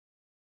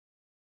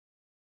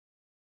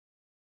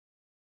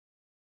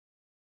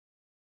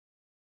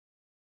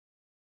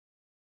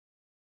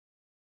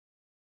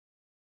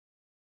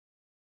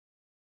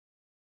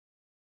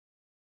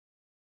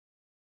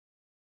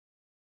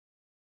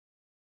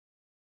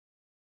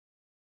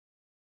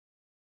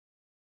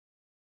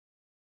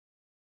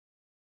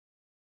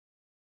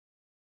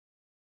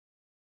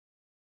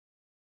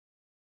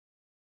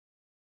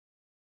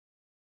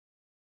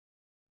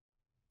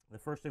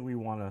first thing we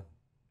want to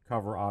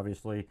cover,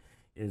 obviously,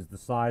 is the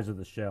size of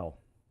the shell.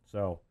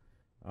 So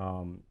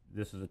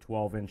this is a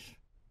 12-inch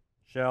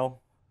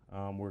shell.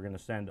 We're going to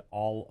send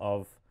all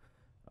of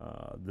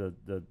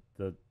the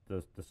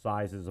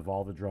sizes of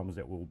all the drums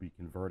that we'll be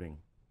converting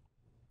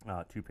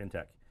to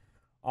Pintech.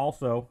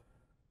 Also,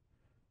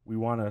 we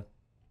want to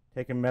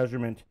take a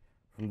measurement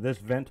from this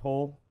vent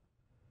hole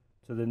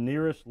to the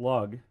nearest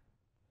lug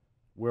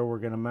where we're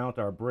going to mount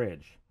our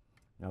bridge.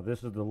 Now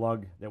this is the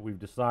lug that we've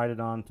decided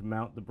on to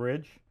mount the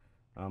bridge,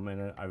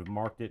 and I've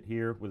marked it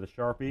here with a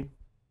Sharpie.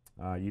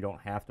 You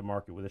don't have to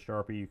mark it with a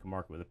Sharpie. You can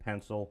mark it with a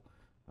pencil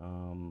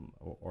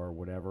or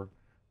whatever.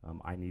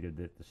 I needed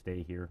it to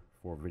stay here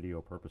for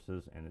video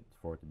purposes and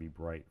for it to be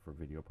bright for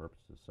video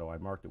purposes. So I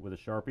marked it with a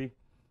Sharpie.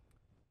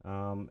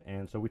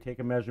 And so we take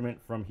a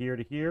measurement from here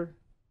to here,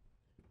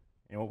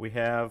 and what we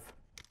have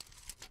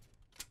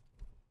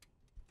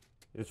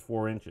is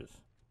 4 inches.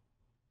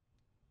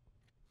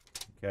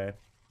 Okay,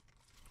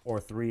 or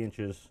 3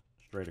 inches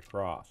straight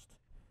across.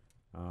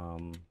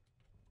 I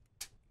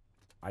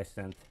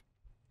sent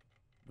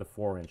the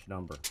 4-inch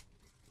number.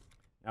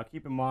 Now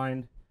keep in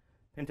mind,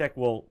 Pintech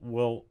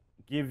will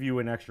give you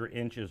an extra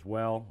inch as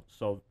well,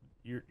 so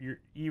you're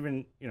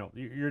even, you know,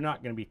 you're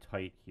not going to be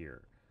tight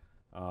here.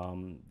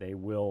 They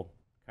will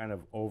kind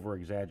of over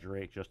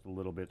exaggerate just a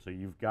little bit, so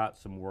you've got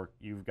some work,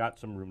 you've got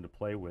some room to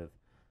play with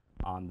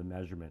on the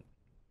measurement.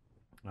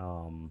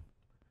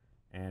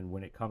 And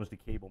when it comes to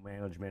cable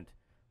management,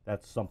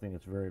 that's something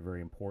that's very, very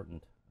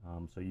important.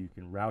 So you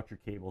can route your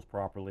cables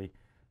properly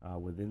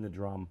within the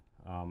drum,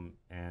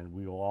 and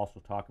we will also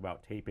talk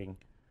about taping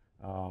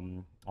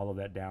all of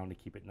that down to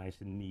keep it nice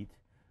and neat,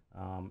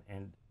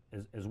 and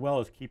as well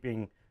as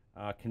keeping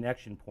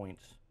connection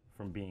points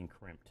from being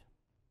crimped.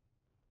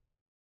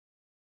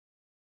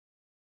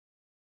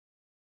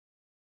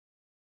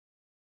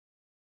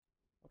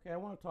 Okay, I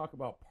want to talk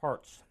about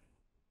parts.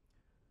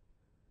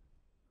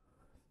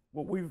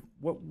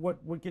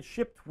 What gets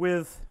shipped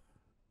with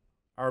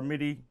our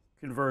MIDI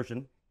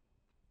conversion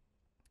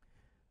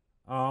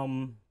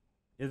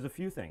is a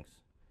few things.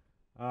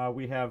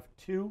 We have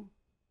 2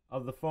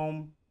 of the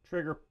foam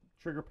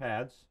trigger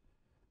pads,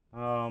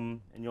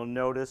 and you'll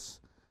notice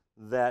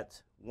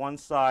that one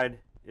side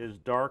is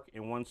dark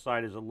and one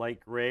side is a light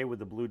gray with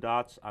the blue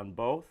dots on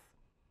both.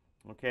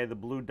 Okay, the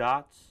blue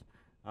dots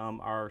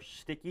are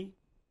sticky,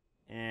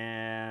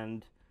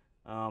 and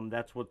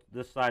that's what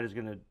this side is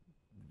going to.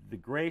 The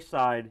gray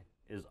side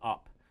is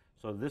up.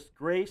 So this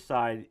gray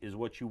side is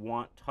what you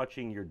want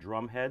touching your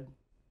drum head,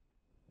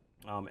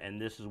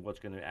 and this is what's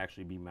going to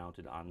actually be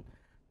mounted on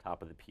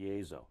top of the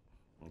piezo.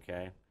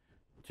 Okay,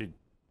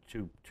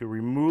 to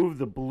remove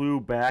the blue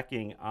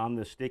backing on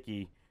the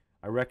sticky,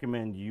 I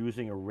recommend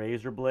using a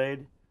razor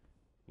blade.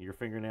 Your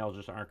fingernails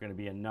just aren't going to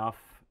be enough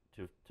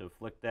to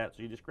flick that,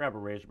 so you just grab a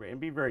razor blade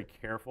and be very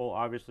careful,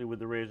 obviously, with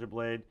the razor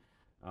blade.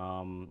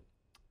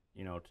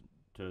 You know,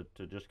 to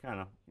just kind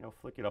of, you know,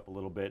 flick it up a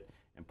little bit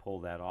and pull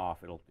that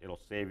off. It'll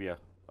save you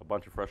a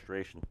bunch of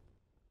frustration.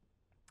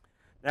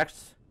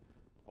 Next,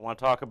 I want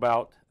to talk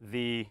about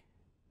the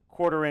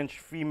 1/4-inch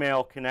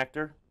female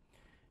connector.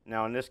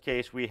 Now in this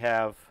case we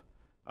have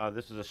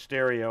this is a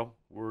stereo.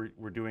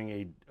 We're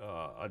doing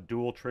a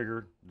dual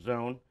trigger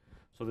zone,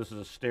 so this is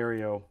a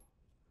stereo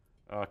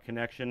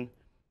connection,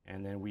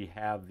 and then we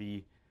have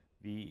the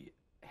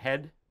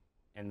head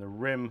and the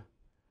rim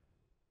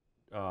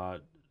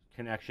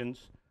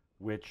connections,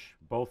 which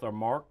both are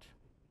marked,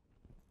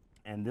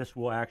 and this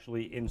will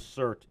actually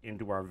insert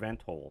into our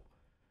vent hole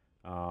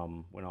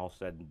when all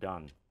said and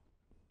done.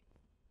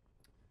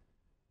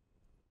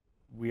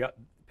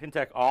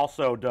 Pintech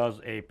also does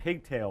a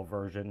pigtail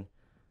version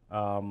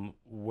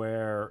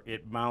where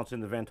it mounts in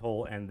the vent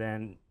hole, and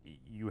then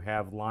you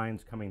have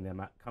lines coming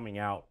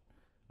out,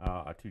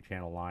 a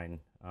 2-channel line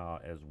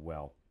as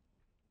well.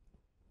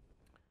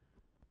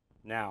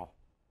 Now,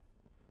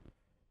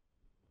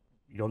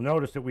 you'll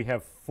notice that we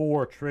have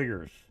 4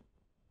 triggers,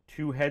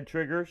 2 head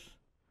triggers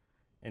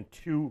and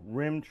 2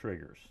 rim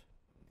triggers.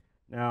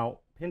 Now,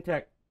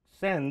 Pintech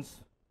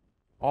sends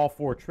all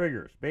 4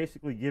 triggers,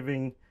 basically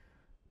giving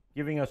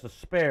us a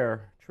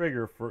spare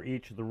trigger for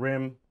each of the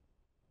rim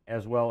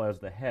as well as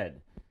the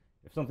head.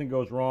 If something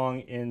goes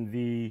wrong in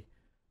the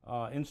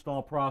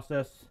install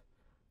process,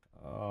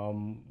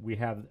 we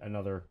have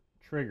another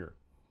trigger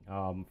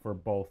for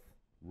both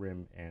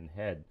rim and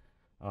head.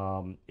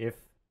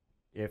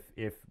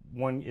 If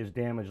one is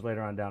damaged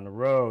later on down the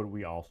road,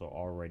 we also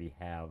already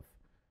have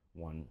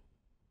one.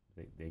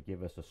 They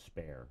give us a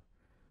spare.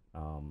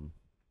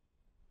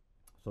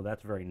 So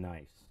that's very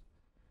nice.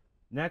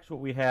 Next,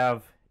 what we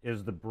have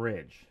is the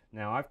bridge.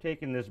 Now, I've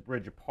taken this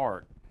bridge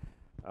apart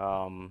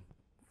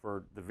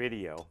for the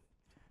video,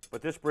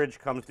 but this bridge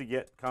comes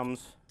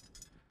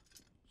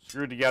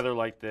screwed together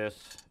like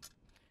this.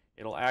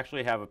 It'll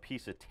actually have a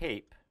piece of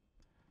tape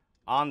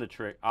on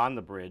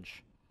the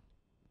bridge,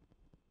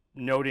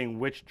 noting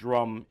which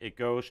drum it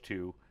goes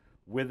to,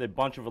 with a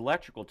bunch of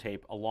electrical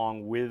tape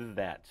along with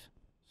that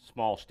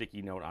small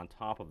sticky note on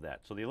top of that.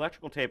 So the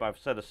electrical tape I've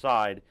set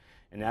aside,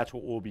 and that's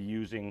what we'll be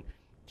using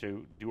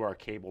to do our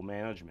cable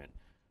management.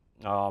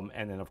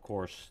 And then of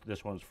course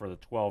this one's for the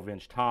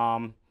 12-inch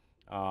tom,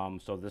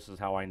 so this is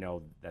how I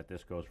know that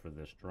this goes for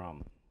this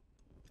drum.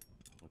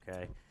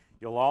 Okay,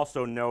 you'll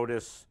also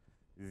notice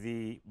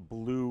the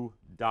blue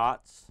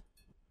dots.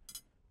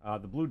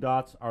 The blue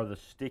dots are the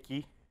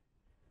sticky,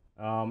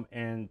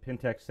 and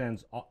Pintech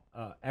sends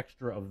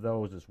extra of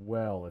those as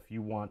well if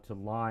you want to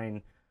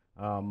line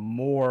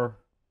more.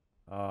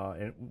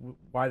 And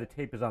why the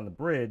tape is on the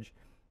bridge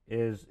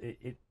is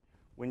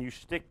when you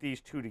stick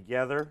these two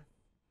together,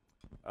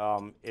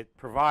 it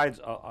provides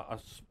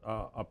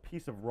a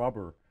piece of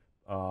rubber,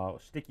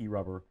 sticky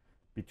rubber,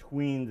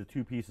 between the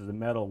two pieces of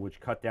metal,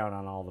 which cut down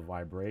on all the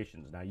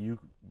vibrations. Now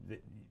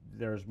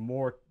there's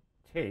more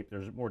tape,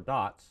 there's more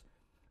dots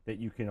that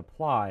you can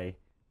apply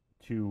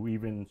to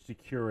even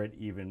secure it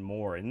even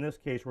more. In this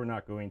case, we're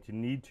not going to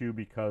need to,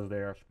 because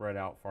they are spread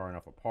out far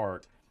enough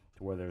apart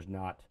to where there's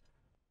not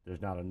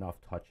enough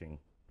touching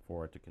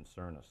for it to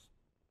concern us.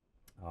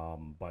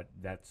 But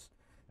that's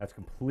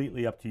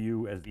completely up to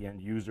you as the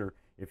end user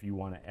if you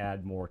want to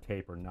add more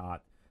tape or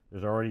not.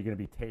 There's already going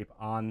to be tape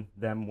on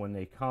them when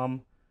they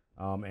come,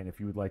 and if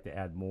you would like to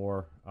add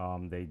more,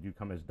 they do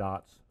come as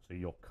dots, so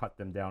you'll cut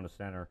them down the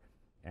center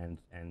and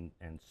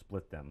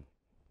split them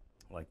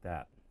like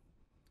that.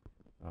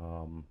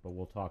 But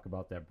we'll talk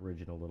about that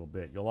bridge in a little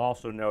bit. You'll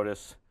also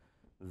notice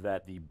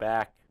that the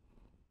back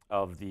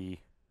of the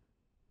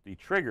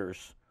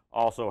triggers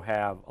also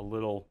have a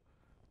little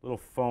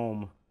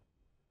foam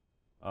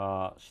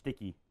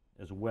sticky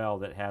as well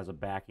that has a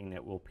backing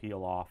that will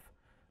peel off,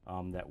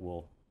 that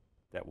will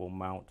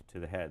mount to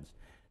the heads.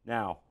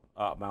 Now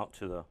mount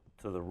to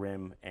the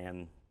rim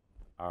and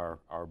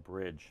our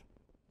bridge.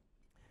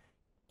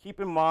 Keep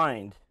in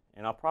mind,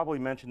 and I'll probably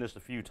mention this a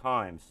few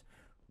times,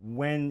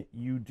 when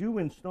you do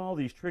install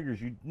these triggers,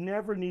 you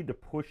never need to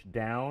push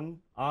down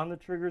on the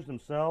triggers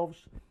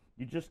themselves.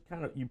 You just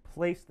you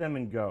place them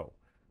and go.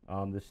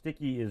 The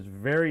sticky is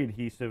very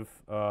adhesive.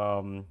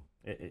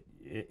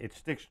 It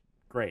sticks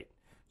great.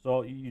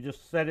 So you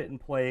just set it in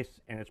place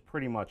and it's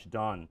pretty much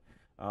done.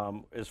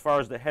 As far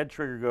as the head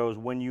trigger goes,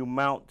 when you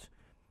mount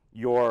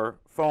your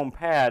foam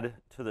pad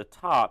to the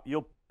top,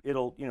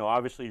 it'll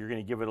obviously you're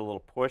going to give it a little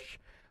push.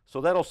 So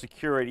that'll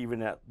secure it even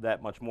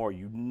that much more.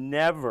 You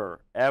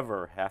never,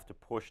 ever have to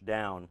push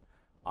down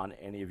on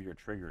any of your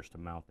triggers to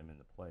mount them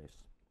into place.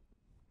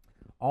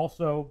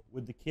 Also,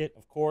 with the kit,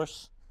 of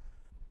course,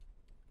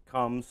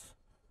 comes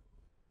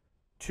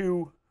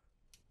two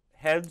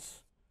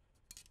heads,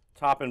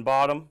 top and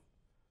bottom,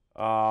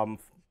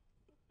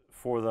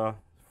 for the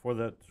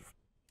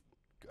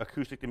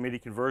acoustic to MIDI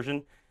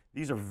conversion.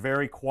 These are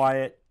very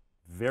quiet,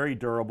 very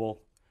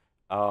durable.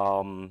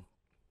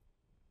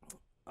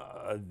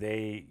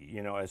 They,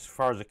 as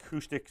far as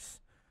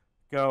acoustics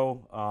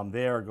go,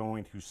 they are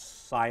going to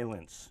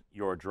silence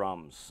your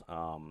drums.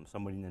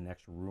 Somebody in the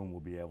next room will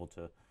be able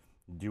to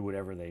do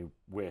whatever they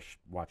wish,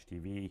 watch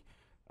TV,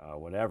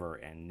 whatever,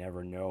 and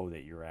never know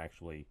that you're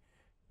actually,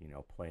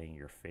 playing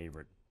your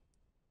favorite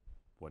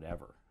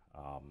whatever.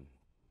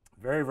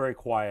 Very, very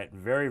quiet,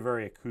 very,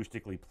 very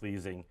acoustically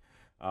pleasing,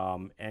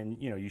 and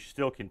you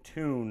still can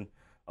tune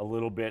a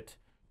little bit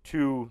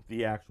to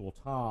the actual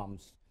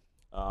toms.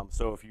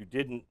 So if you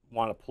didn't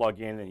want to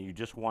plug in and you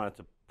just wanted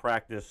to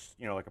practice,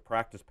 like a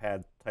practice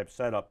pad type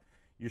setup,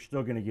 you're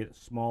still going to get a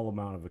small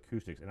amount of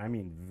acoustics, and I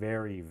mean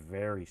very,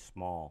 very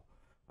small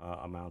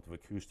amount of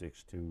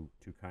acoustics to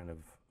kind of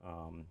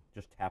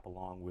just tap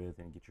along with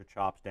and get your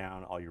chops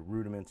down, all your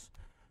rudiments,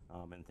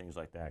 and things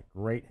like that.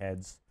 Great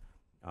heads,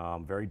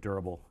 very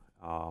durable,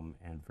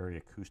 and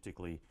very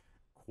acoustically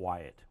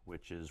quiet,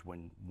 which is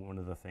one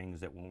of the things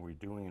that when we're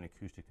doing an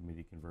acoustic to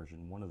MIDI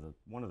conversion, one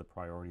of the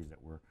priorities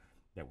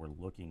that we're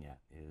looking at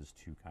is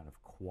to kind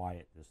of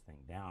quiet this thing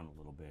down a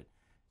little bit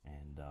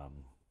and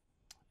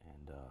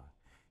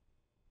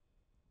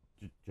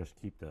just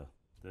keep the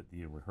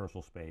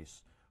rehearsal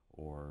space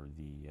or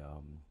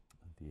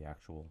the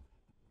actual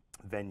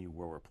venue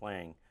where we're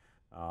playing,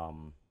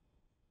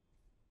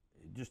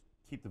 just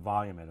keep the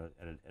volume at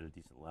a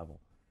decent level.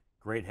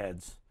 Great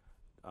heads.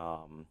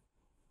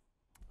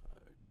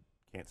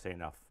 Can't say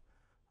enough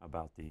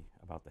about the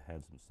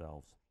heads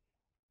themselves.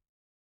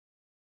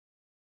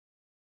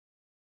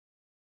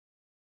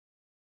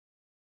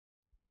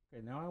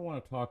 Okay, now I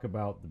want to talk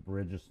about the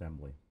bridge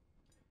assembly.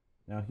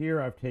 Now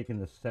here I've taken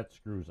the set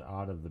screws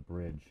out of the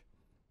bridge.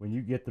 When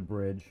you get the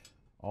bridge,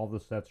 all the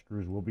set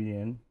screws will be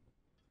in,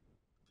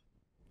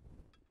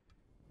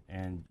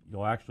 and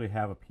you'll actually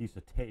have a piece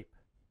of tape,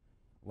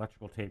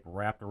 electrical tape,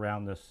 wrapped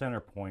around the center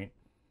point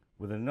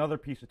with another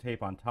piece of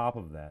tape on top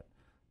of that.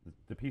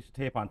 The piece of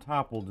tape on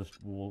top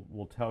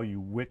will tell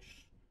you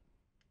which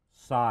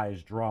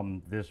size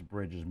drum this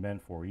bridge is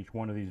meant for. Each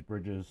one of these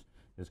bridges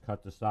is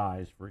cut to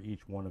size for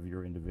each one of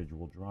your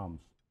individual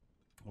drums,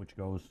 which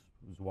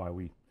is why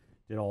we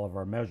did all of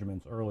our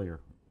measurements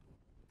earlier.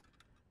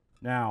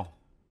 Now,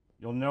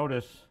 you'll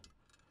notice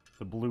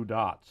the blue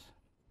dots.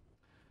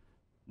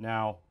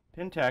 Now,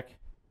 Pintech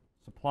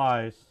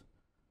supplies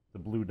the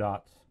blue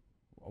dots,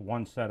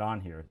 one set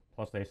on here,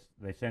 plus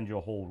they send you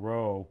a whole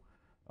row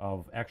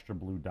of extra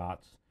blue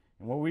dots.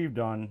 And what we've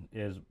done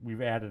is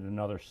we've added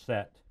another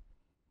set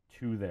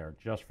to there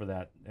just for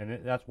that.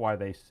 And that's why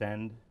they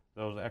send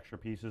those extra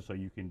pieces, so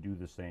you can do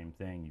the same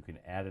thing. You can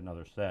add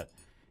another set.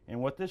 And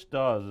what this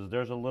does is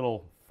there's a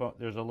little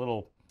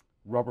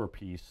rubber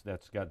piece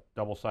that's got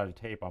double-sided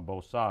tape on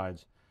both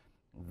sides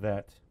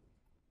that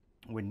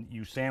when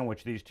you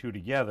sandwich these two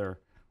together,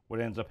 what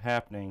ends up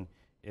happening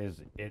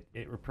is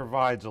it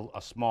provides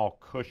a small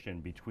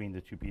cushion between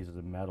the two pieces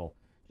of metal,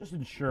 just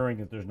ensuring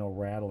that there's no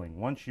rattling.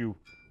 Once you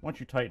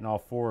tighten all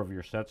 4 of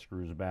your set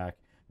screws back,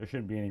 there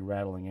shouldn't be any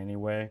rattling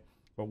anyway.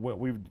 But what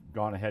we've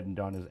gone ahead and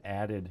done is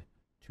added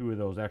 2 of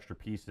those extra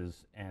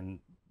pieces, and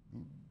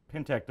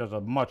Pintech does a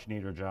much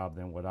neater job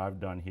than what I've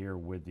done here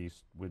with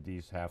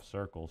these half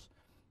circles.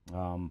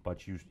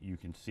 But you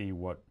can see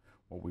what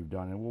we've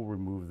done, and we'll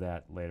remove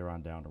that later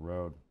on down the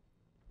road.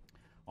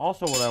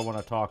 Also, what I want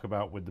to talk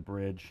about with the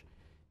bridge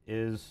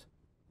is,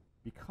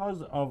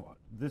 because of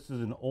this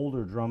is an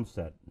older drum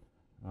set,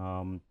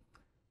 the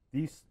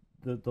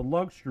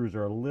lug screws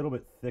are a little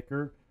bit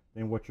thicker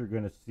than what you're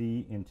going to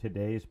see in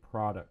today's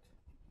product.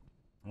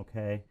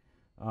 Okay,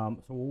 so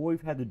what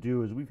we've had to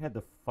do is we've had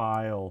to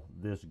file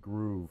this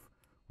groove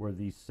where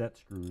these set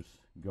screws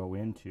go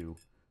into,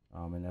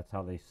 and that's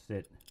how they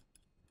sit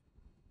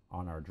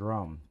on our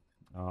drum.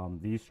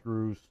 These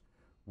screws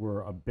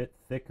were a bit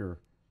thicker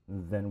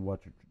than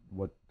what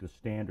the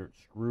standard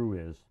screw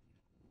is.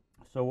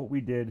 So what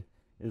we did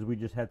is we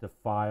just had to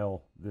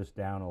file this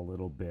down a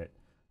little bit,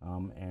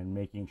 and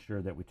making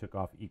sure that we took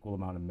off equal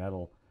amount of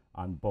metal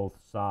on both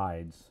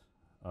sides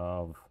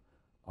of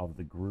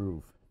the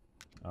groove.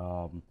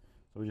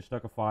 So we just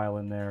stuck a file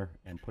in there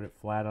and put it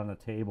flat on the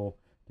table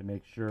to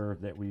make sure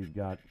that we've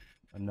got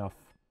enough,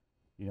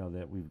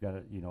 that we've got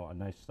a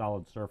nice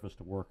solid surface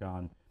to work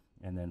on,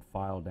 and then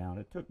file down.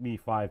 It took me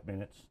 5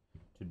 minutes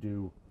to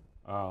do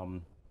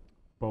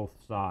both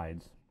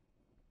sides,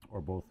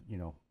 or both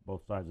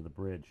sides of the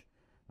bridge,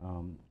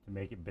 to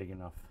make it big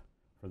enough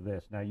for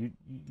this. Now you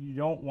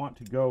don't want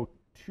to go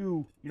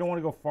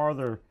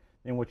farther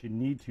than what you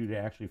need to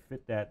actually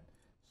fit that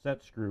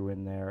set screw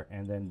in there,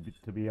 and then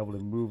to be able to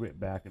move it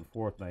back and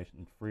forth nice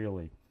and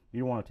freely.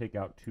 You don't want to take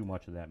out too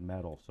much of that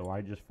metal. So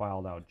I just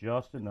filed out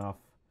just enough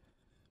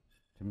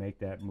to make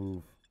that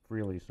move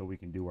freely so we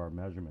can do our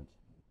measurements.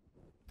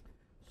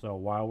 So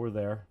while we're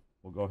there,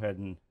 we'll go ahead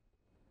and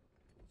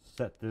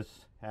set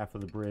this half of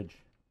the bridge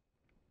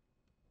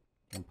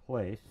in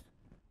place.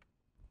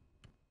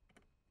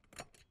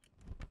 As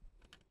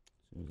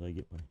soon as I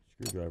get my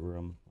screwdriver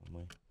on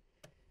my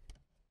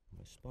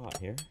spot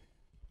here.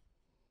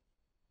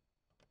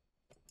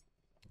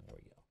 There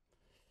we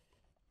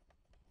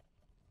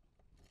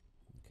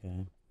go.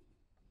 Okay.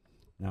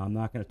 Now I'm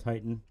not going to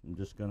tighten. I'm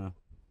just going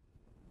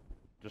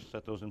to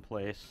set those in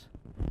place.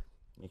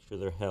 Make sure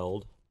they're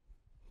held.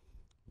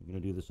 I'm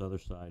going to do this other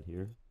side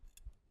here.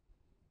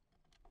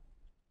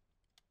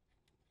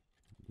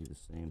 Do the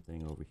same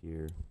thing over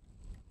here.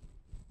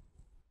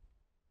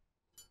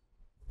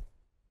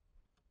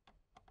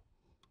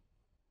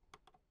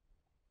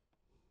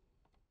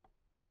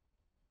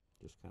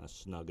 Just kind of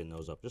snugging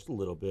those up just a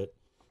little bit,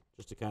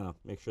 just to kind of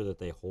make sure that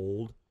they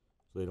hold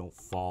so they don't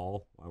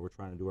fall while we're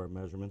trying to do our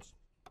measurements.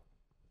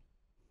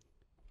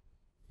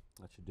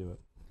 That should do it.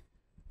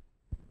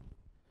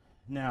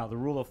 Now, the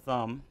rule of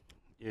thumb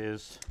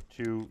is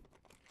to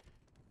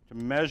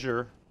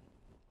measure,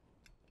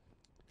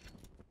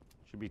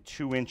 should be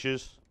 2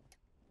 inches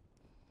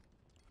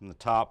from the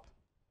top,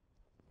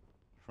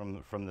 from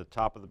the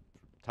top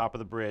of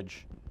the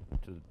bridge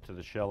to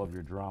the shell of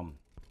your drum.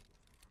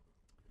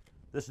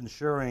 This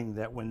ensuring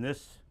that when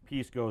this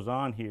piece goes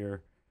on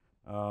here,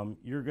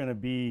 you're going to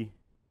be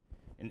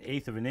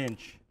 1/8 of an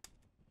inch.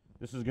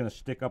 This is going to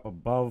stick up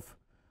above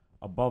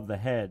the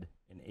head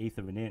 1/8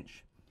 of an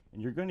inch,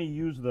 and you're going to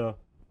use I'm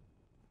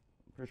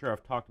pretty sure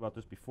I've talked about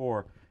this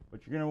before,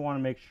 but you're going to want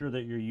to make sure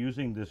that you're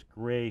using this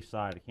gray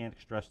side. I can't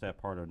stress that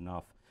part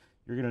enough.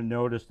 You're going to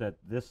notice that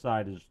this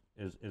side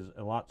is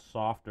a lot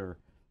softer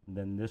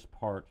than this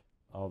part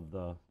of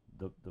the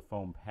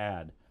foam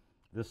pad.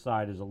 This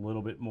side is a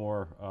little bit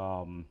more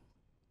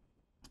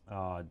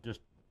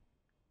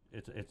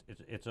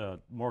it's a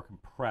more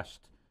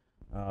compressed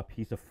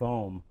piece of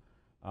foam,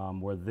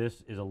 where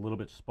this is a little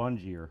bit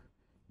spongier,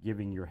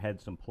 giving your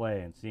head some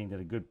play, and seeing that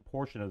a good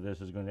portion of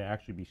this is going to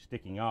actually be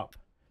sticking up,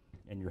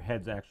 and your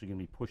head's actually going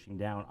to be pushing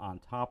down on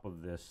top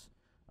of this.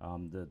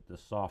 The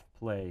soft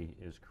play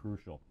is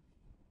crucial.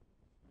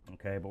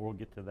 Okay, but we'll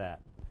get to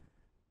that.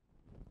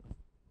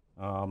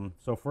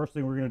 So first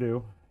thing we're going to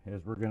do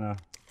is we're going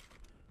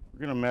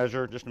to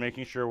measure, just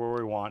making sure where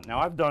we want. Now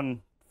I've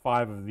done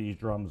 5 of these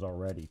drums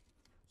already,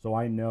 so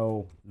I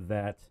know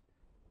that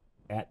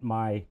at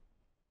my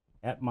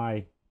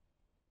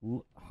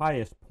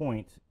highest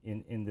point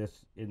in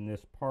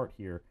this part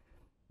here,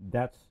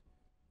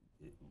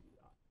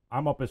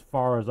 I'm up as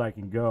far as I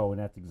can go, and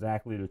that's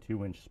exactly the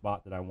 2-inch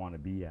spot that I want to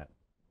be at.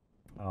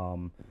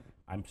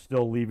 I'm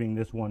still leaving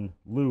this one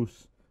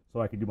loose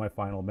so I can do my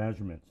final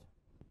measurements.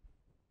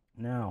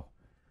 Now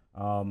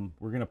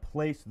we're going to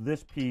place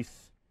this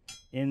piece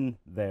in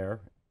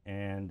there,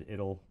 and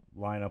it'll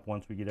line up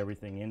once we get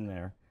everything in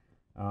there.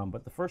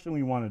 But the first thing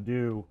we want to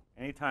do,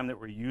 anytime that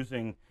we're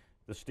using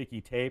the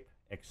sticky tape,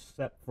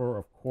 except for,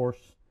 of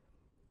course,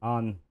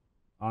 on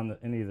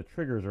any of the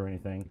triggers or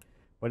anything,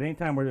 but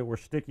anytime we're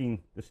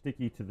sticking the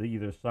sticky to the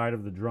either side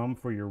of the drum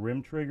for your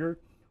rim trigger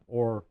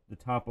or the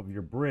top of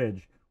your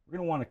bridge, we're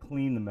going to want to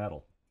clean the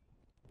metal.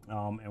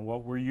 And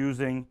what we're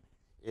using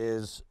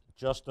is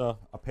just a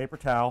paper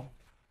towel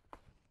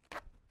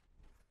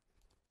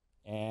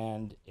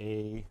and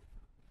a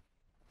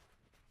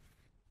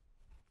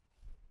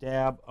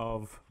dab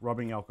of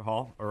rubbing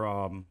alcohol,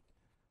 or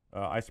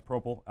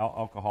isopropyl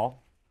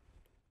alcohol.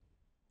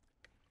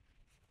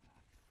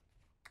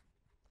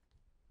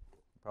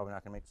 Probably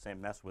not going to make the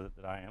same mess with it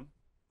that I am.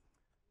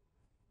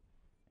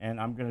 And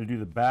I'm going to do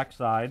the back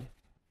side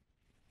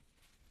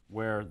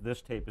where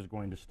this tape is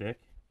going to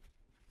stick.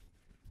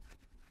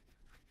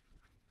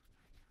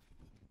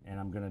 And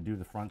I'm going to do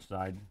the front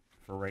side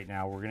for right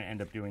now. We're going to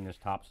end up doing this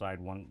top side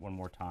one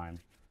more time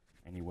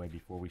anyway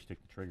before we stick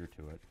the trigger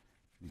to it.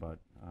 But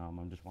I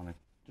just want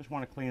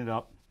to clean it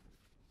up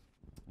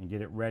and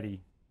get it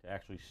ready to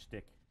actually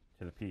stick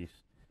to the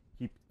piece.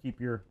 Keep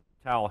your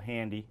towel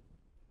handy.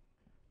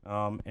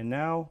 And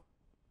now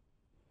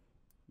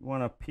you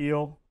want to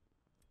peel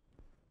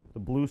the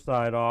blue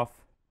side off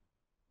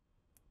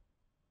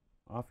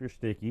your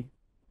sticky.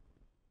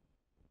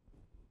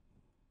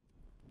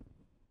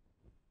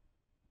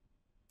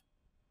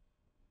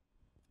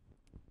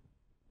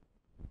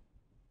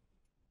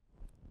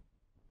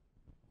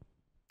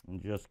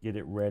 And just get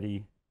it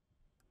ready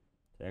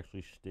to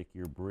actually stick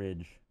your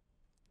bridge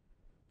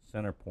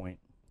center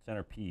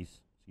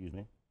piece, excuse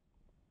me,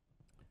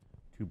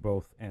 to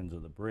both ends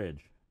of the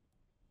bridge.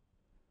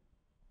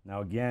 Now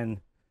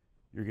again,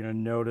 you're going to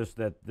notice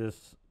that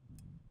this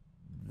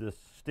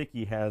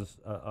sticky has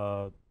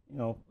a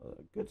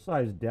good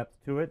sized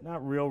depth to it,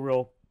 not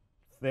real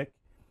thick,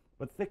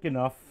 but thick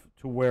enough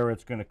to where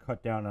it's going to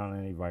cut down on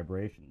any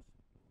vibrations.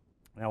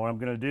 Now what I'm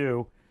going to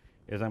do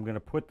is I'm going to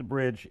put the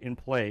bridge in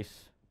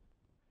place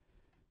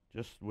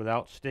just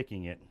without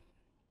sticking it,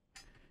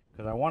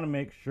 because I want to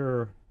make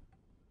sure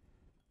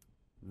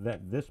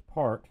that this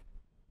part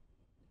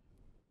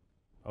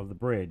of the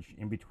bridge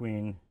in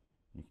between,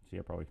 you can see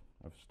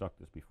I've stuck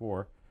this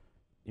before,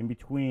 in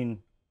between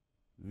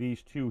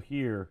these two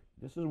here,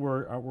 this is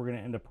where we're going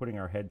to end up putting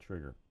our head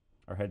trigger.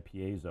 Our head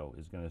piezo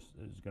is going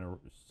to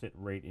sit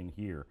right in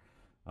here.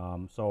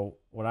 So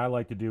what I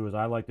like to do is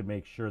I like to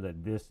make sure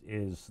that this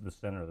is the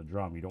center of the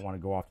drum. You don't want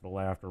to go off to the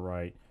left or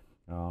right.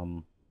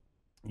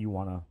 You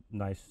want a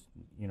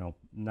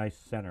nice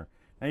center.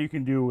 Now you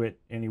can do it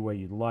any way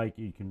you'd like.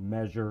 You can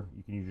measure.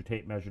 You can use your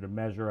tape measure to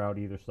measure out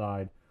either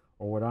side.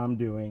 Or what I'm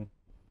doing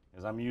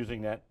is I'm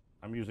using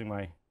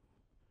my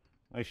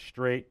nice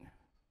straight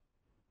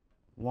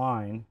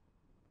line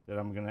that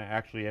I'm going to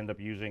actually end up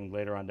using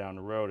later on down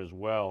the road as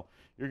well.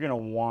 You're going to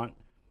want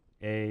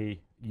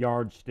a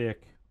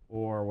yardstick,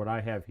 or what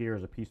I have here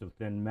is a piece of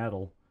thin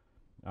metal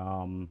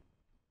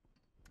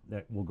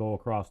that will go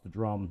across the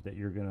drum, that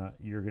you're gonna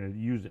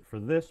use it for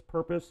this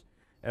purpose,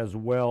 as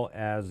well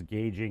as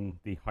gauging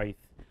the height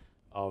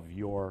of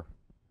your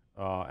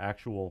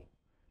actual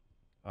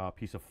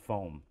piece of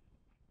foam.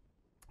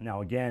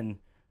 Now again,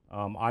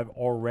 I've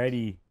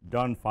already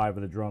done 5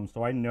 of the drums,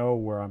 so I know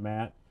where I'm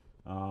at.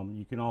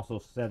 You can also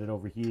set it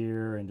over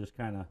here and just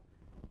kind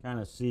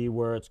of see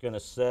where it's going to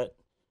set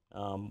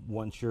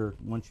once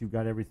you've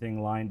got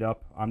everything lined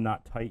up. I'm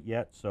not tight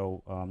yet,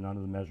 so none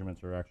of the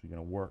measurements are actually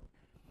going to work.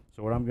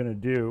 So what I'm going to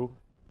do,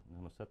 I'm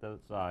going to set that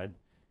aside,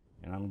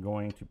 and I'm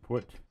going to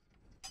put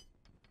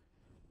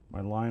my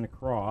line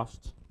across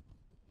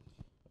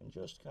and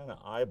just kind of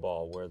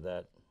eyeball where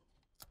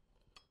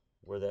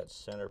that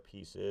center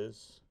piece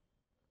is.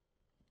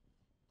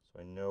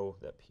 So I know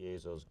that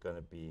piezo is going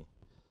to be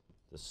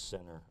the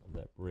center of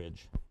that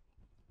bridge.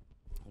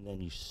 And then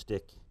you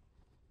stick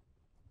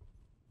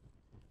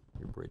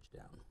your bridge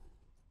down,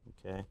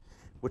 okay?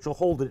 Which will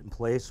hold it in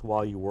place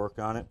while you work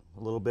on it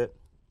a little bit.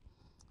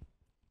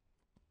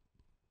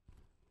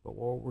 But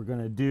what we're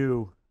going to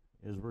do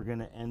is we're going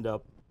to end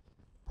up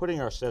putting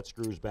our set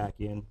screws back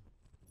in,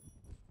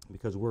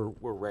 because we're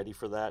ready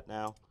for that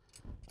now.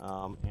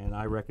 And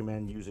I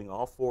recommend using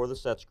all 4 of the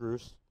set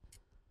screws,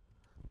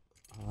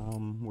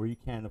 where you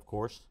can, of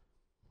course.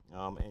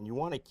 And you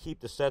want to keep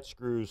the set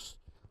screws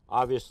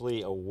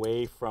obviously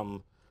away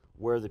from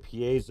where the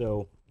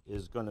piezo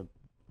is going to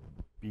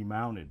be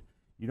mounted.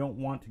 You don't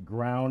want to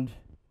ground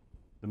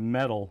the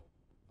metal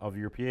of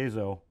your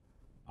piezo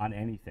on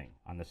anything,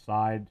 on the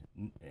side,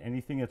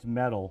 anything that's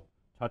metal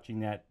touching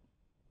that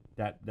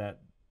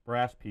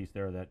brass piece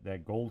there,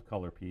 that gold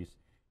color piece.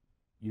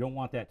 You don't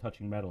want that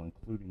touching metal,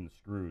 including the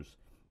screws.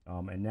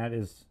 And that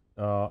is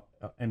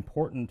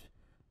important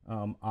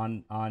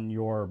on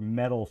your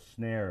metal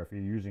snare. If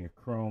you're using a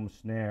chrome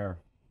snare,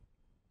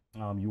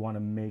 you want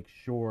to make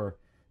sure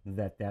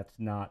that that's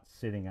not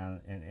sitting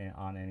on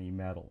any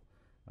metal.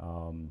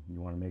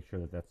 You want to make sure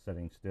that that's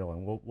setting still,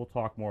 and we'll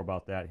talk more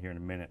about that here in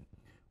a minute.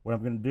 What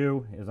I'm going to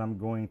do is I'm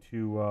going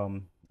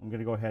to I'm going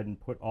to go ahead and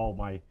put all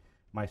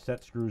my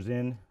set screws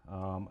in,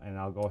 and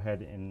I'll go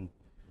ahead and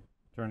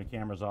turn the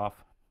cameras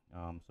off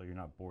so you're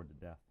not bored to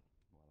death.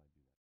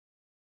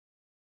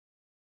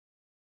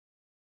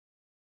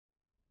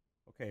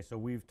 Okay, so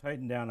we've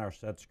tightened down our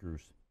set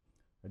screws.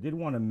 I did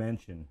want to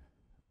mention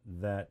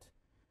that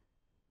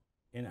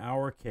in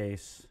our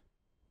case,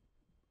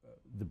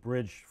 the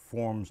bridge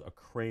forms a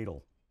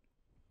cradle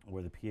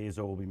where the piezo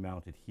will be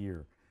mounted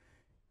here.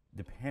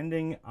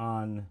 Depending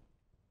on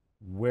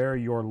where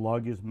your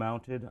lug is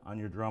mounted on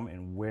your drum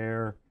and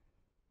where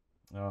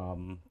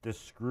this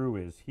screw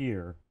is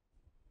here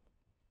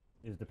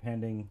is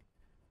depending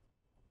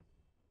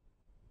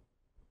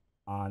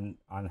on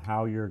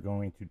how you're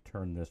going to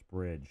turn this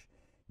bridge.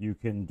 You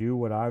can do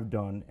what I've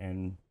done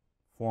and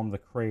form the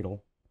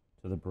cradle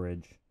to the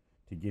bridge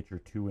to get your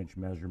 2-inch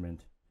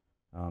measurement,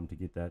 to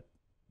get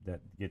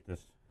get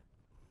this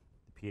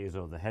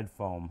piezo, the head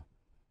foam,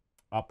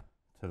 up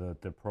to the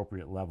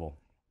appropriate level,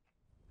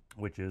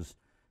 which is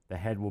the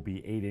head will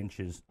be 8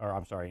 inches, or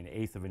I'm sorry,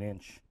 1/8 of an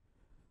inch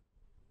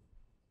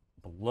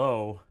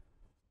below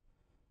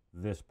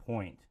this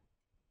point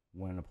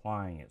when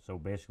applying it. So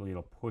basically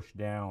it'll push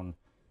down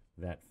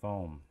that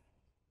foam.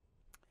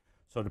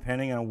 So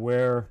depending on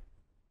where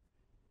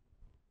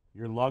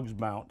your lugs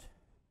mount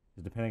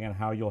is depending on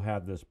how you'll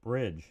have this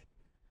bridge.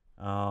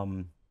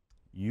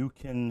 You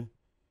can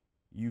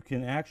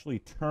actually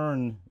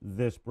turn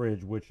this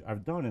bridge, which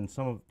I've done in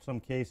some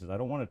cases. I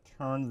don't want to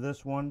turn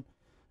this one,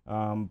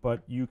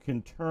 but you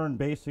can turn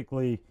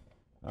basically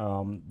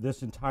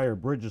this entire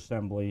bridge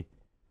assembly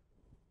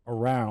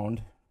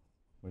around,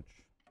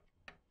 which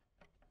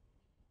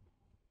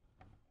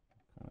I'll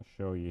kind of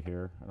show you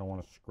here. I don't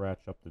want to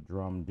scratch up the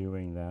drum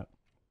doing that.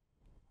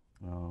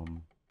 I'll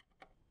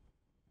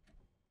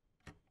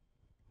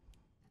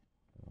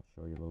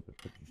show you a little bit,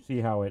 but you see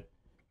how it,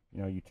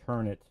 you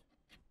turn it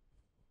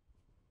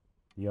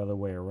the other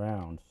way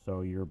around.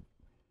 So you're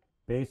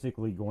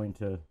basically going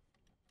to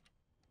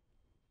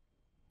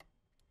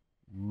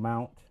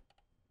mount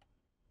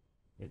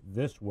it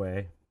this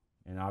way,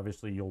 and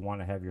obviously you'll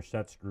want to have your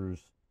set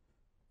screws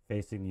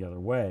facing the other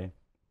way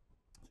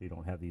so you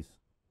don't have these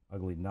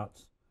ugly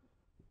nuts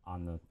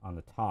on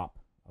the top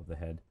of the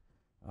head.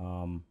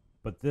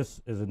 But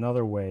this is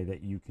another way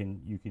that you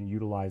can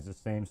utilize the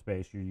same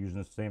space. You're using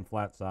the same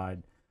flat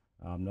side.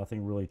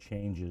 Nothing really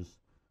changes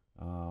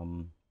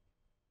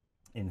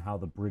in how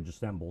the bridge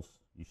assembles.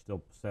 You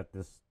still set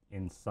this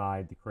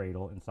inside the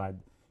cradle, inside,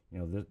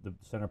 the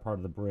center part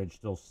of the bridge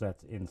still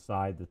sets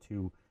inside the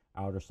two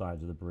outer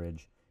sides of the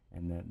bridge,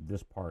 and then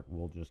this part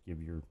will just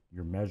give your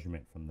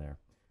measurement from there.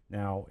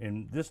 Now,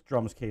 in this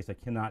drum's case, I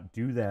cannot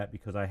do that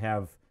because I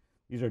have,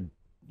 these are,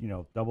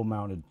 double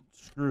mounted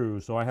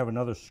screws, so I have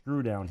another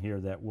screw down here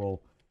that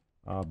will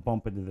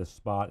bump into this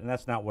spot, and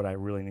that's not what I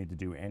really need to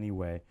do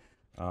anyway.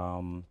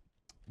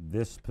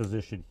 This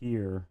position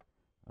here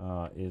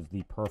is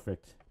the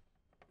perfect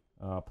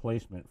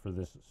placement for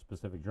this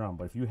specific drum.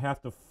 But if you have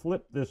to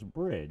flip this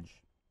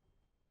bridge,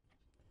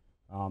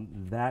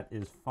 that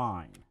is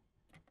fine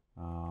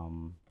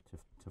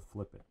to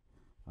flip it.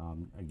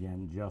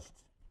 Again, just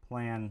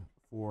plan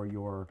for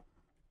your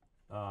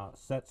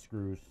set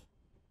screws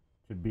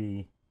to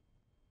be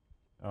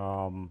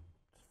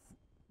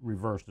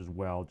reversed as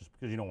well, just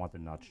because you don't want the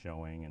nuts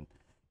showing and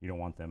you don't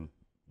want them,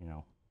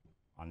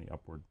 on the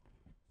upward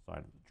side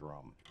of the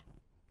drum.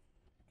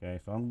 Okay,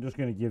 so I'm just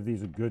going to give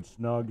these a good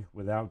snug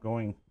without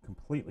going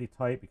completely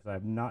tight because I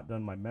have not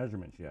done my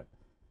measurements yet.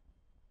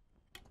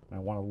 And I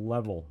want to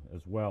level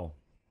as well.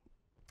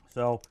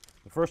 So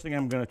the first thing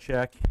I'm going to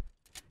check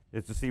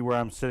is to see where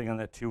I'm sitting on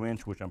that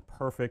 2-inch, which I'm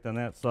perfect on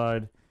that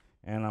side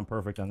and I'm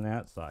perfect on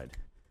that side.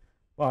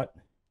 But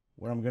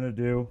what I'm going to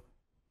do,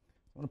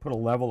 I'm going to put a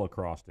level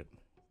across it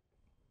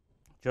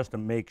just to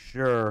make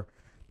sure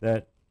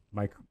that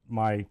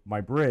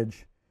my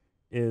bridge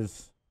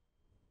is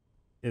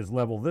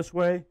level this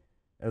way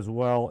as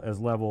well as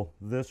level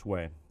this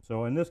way.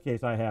 So in this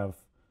case, I have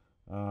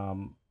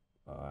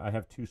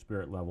 2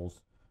 spirit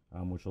levels,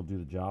 which will do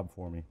the job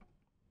for me.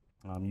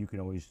 You can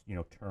always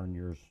turn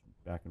yours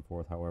back and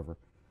forth, however,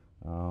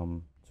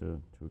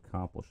 to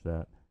accomplish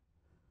that.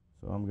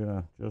 So I'm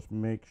gonna just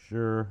make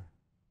sure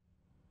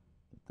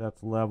that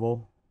that's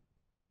level.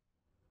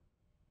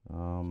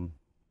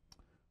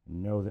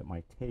 Know that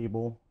my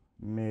table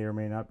may or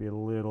may not be a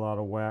little out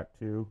of whack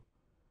too.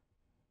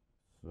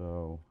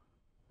 So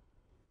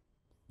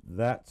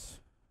that's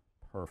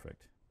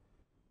perfect.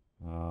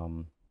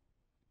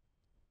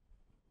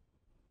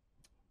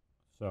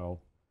 So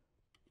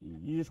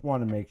you just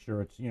want to make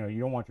sure it's, you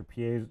don't want your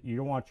PAs, you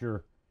don't want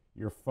your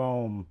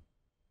foam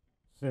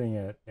sitting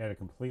at a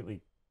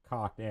completely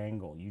cocked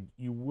angle.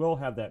 You will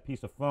have that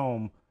piece of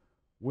foam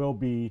will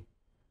be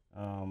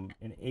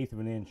 1/8 of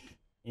an inch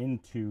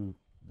into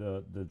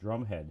the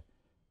drum head.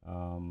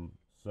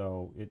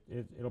 So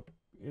it'll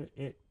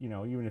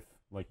even if,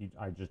 like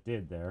I just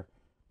did there,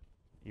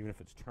 even if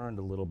it's turned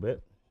a little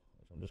bit,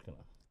 so I'm just gonna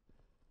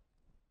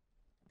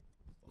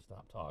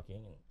stop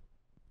talking and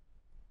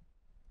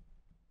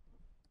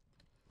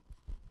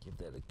give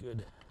that a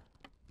good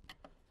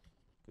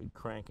Good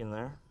crank in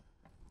there.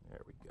 There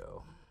we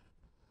go.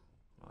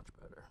 Much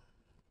better.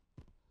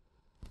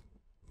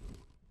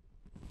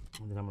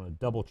 And then I'm going to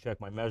double check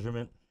my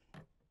measurement,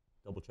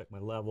 double check my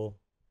level.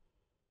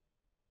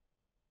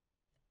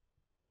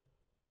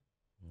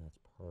 And that's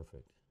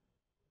perfect.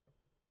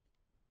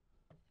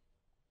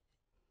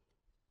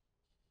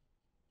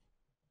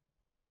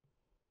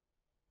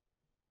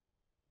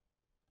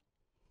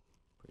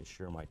 Pretty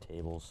sure my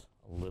table's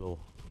a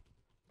little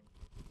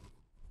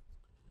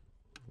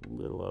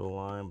out of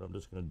line, but I'm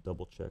just going to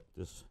double check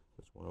this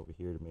one over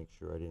here to make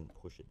sure I didn't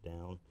push it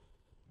down.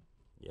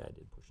 Yeah, I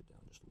did push it down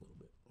just a little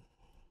bit.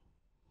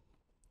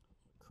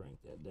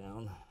 Crank that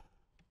down.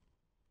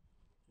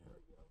 There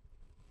we go.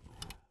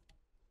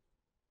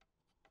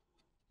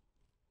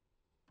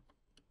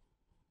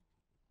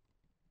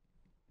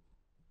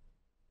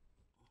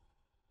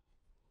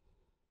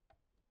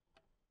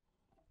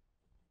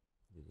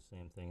 Do the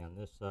same thing on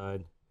this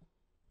side.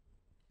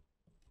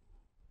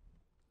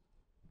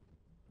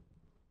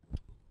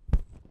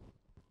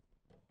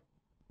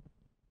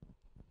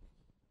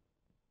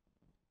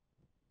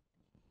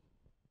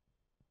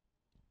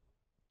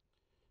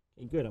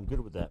 Okay, good. I'm good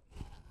with that.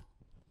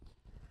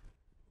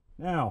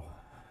 Now,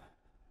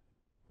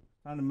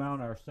 time to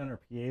mount our center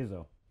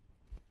piezo.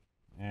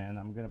 And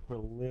I'm going to put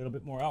a little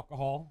bit more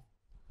alcohol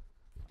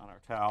on our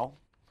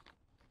towel.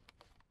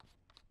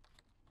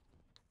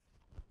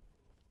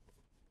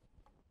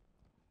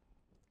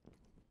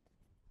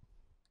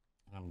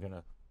 I'm going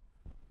to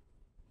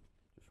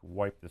just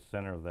wipe the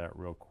center of that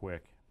real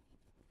quick.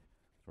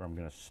 That's where I'm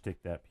going to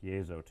stick that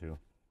piezo to.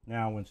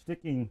 Now, when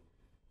sticking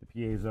the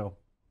piezo,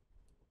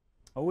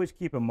 always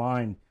keep in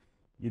mind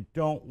you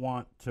don't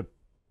want to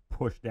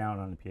push down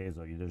on the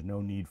piezo. There's no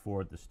need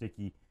for it. The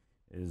sticky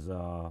is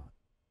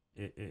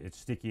it's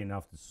sticky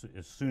enough that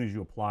as soon as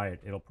you apply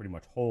it, it'll pretty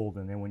much hold.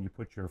 And then when you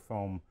put your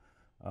foam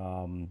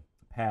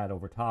pad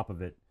over top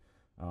of it,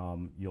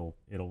 you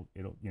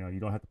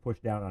don't have to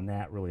push down on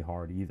that really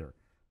hard either.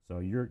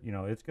 So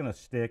it's going to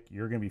stick.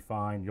 You're going to be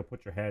fine. You'll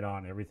put your head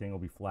on. Everything will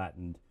be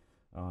flattened.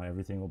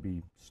 Everything will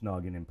be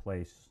snug and in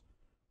place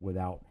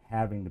without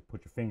having to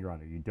put your finger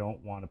on it. You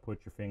don't want to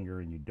put your finger,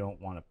 and you don't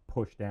want to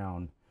push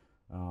down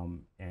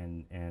and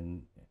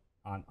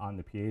on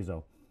the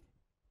piezo.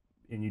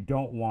 And you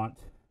don't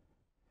want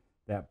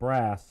that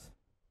brass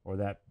or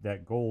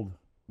that gold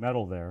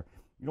metal there.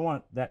 You don't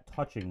want that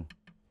touching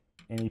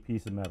any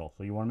piece of metal.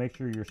 So you want to make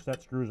sure your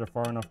set screws are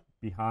far enough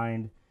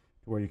behind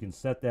to where you can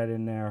set that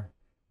in there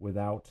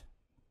without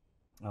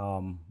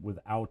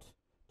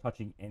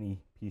touching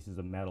any pieces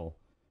of metal.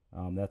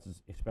 That's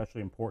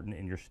especially important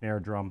in your snare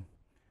drum,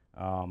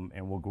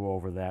 and we'll go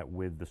over that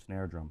with the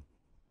snare drum.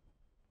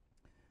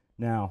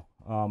 Now,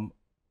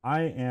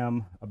 I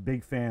am a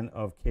big fan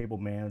of cable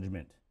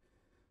management.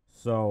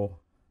 So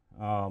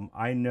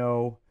I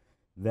know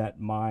that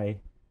my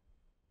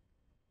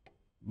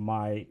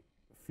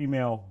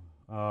female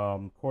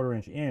 1/4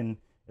 inch in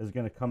is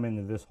going to come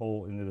into this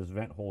hole, into this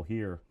vent hole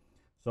here.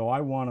 So I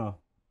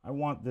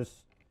want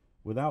this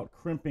without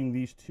crimping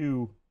these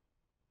two,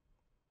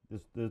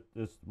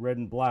 this red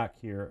and black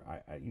here.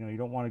 You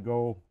don't want to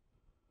go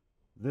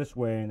this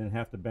way and then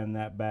have to bend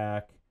that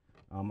back,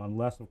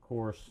 unless of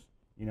course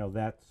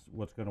that's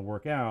what's going to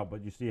work out.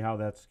 But you see how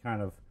that's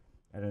kind of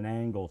at an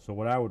angle. So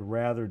what I would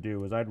rather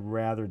do is I'd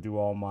rather do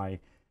all my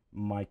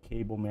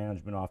cable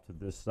management off to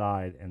this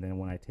side, and then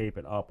when I tape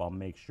it up, I'll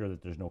make sure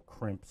that there's no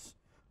crimps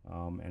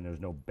and there's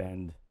no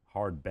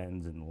hard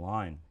bends in the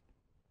line.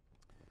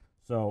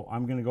 So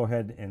I'm going to go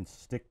ahead and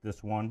stick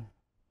this one,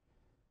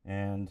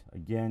 and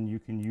again, you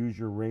can use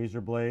your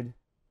razor blade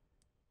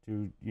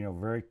to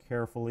very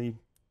carefully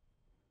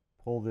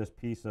pull this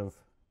piece of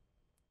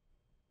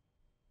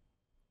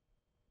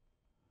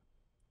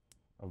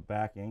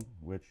backing,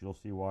 which you'll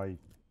see why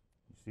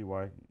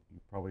you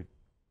probably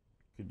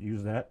could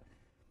use that.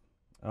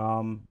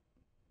 And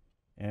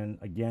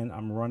again,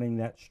 I'm running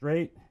that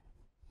straight.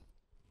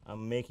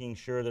 I'm making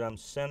sure that I'm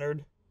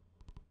centered.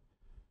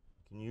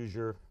 You can use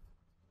your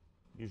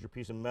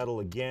piece of metal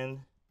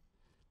again.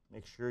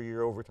 Make sure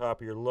you're over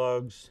top of your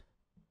lugs,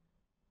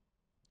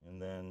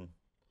 and then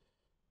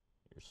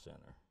your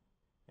center.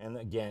 And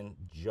again,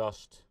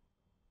 just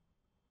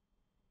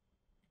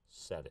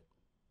set it,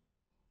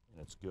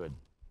 and it's good.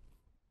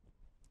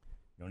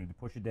 You don't need to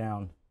push it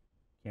down.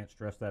 Can't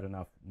stress that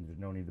enough. There's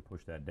no need to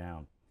push that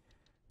down.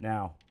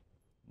 Now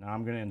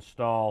I'm going to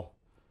install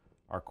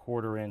our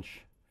 1/4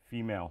 inch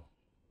female.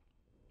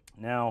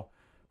 Now,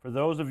 for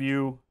those of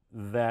you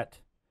that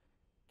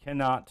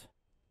cannot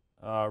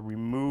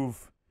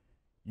remove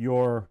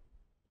your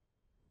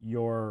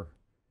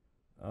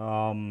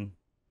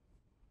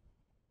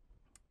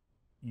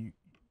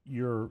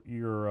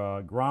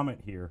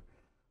grommet here,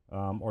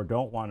 or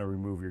don't want to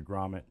remove your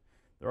grommet,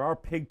 there are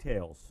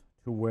pigtails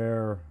to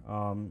where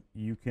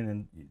you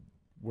can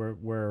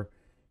where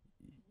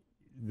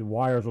the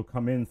wires will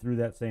come in through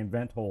that same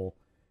vent hole,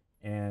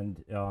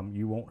 and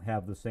you won't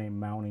have the same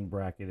mounting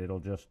bracket. It'll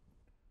just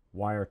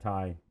wire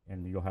tie,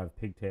 and you'll have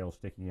pigtails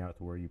sticking out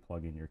to where you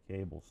plug in your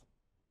cables.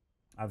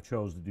 I've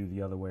chose to do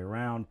the other way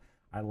around.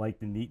 I like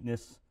the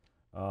neatness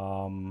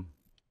of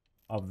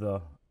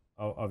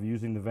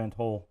using the vent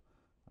hole,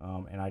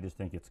 and I just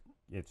think it's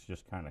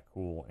just kind of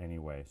cool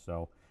anyway.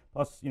 So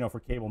plus, you know, for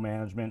cable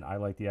management, I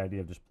like the idea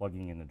of just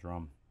plugging in the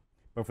drum.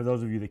 But for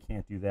those of you that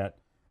can't do that,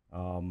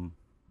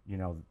 you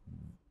know,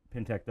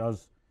 Pintech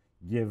does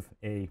give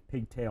a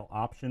pigtail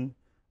option,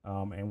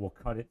 and we'll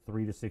cut it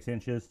 3 to 6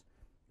 inches,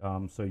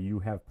 so you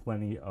have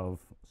plenty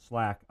of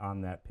slack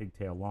on that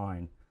pigtail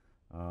line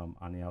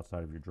on the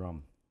outside of your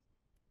drum.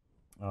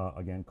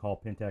 Again,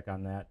 call Pintech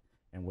on that,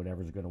 and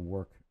whatever's going to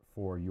work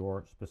for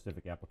your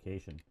specific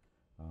application,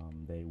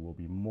 they will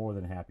be more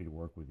than happy to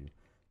work with you.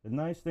 The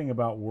nice thing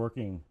about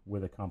working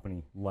with a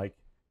company like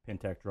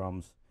Pintech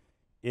Drums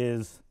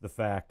is the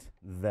fact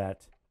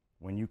that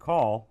when you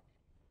call,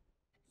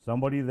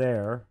 somebody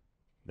there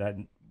that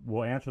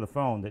will answer the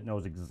phone that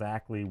knows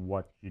exactly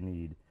what you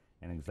need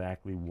and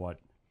exactly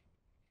what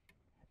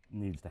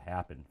needs to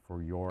happen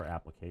for your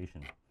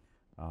application.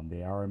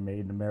 They are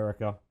made in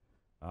America,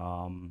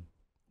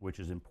 which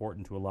is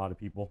important to a lot of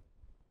people,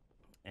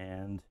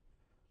 and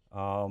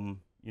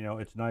you know,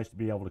 it's nice to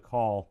be able to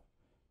call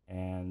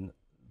and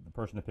the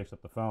person that picks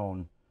up the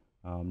phone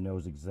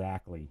knows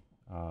exactly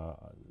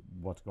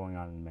what's going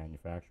on in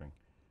manufacturing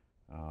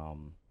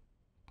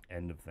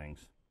end of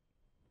things,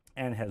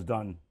 and has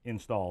done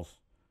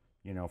installs,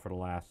 you know, for the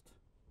last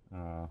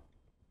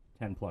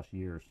 10 plus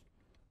years.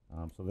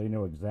 So they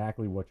know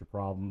exactly what your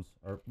problems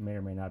may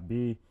or may not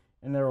be,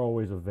 and they're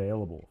always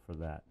available for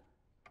that.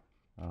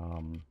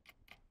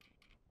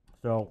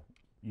 So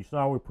you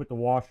saw we put the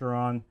washer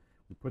on,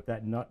 we put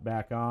that nut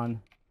back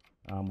on,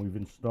 we've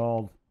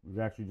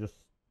actually just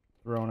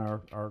thrown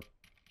our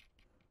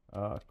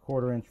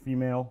 1/4 inch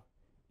female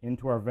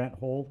into our vent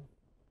hole.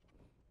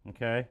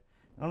 Okay,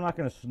 and I'm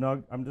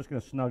just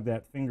going to snug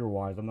that finger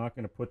wise. I'm not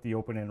going to put the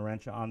open end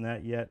wrench on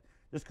that yet,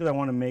 just because I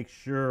want to make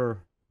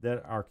sure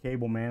that our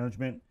cable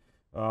management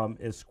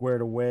is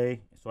squared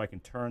away, so I can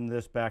turn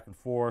this back and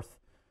forth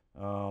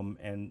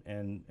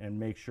and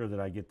make sure that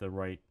I get the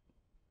right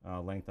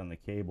length on the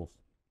cables,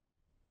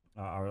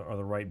 or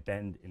the right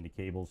bend in the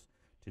cables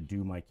to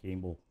do my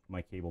cable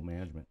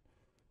management.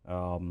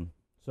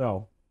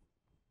 So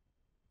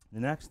the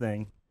next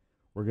thing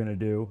we're going to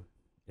do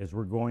is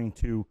we're going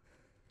to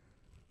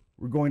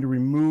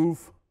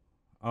remove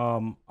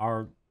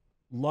our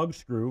lug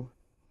screw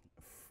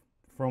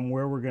from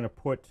where we're going to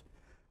put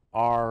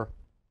our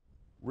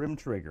rim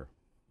trigger.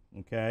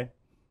 Okay,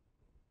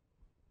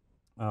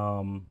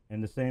 and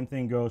the same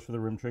thing goes for the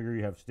rim trigger.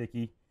 You have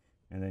sticky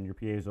and then your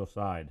piezo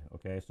side.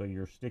 Okay, so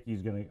your sticky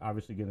is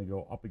obviously going to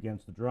go up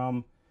against the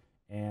drum,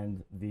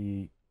 and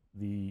the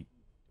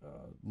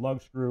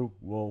lug screw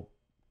will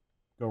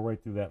go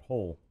right through that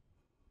hole.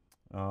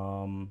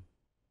 So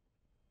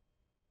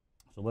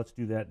let's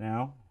do that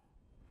now.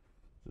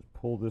 Just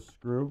pull this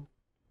screw.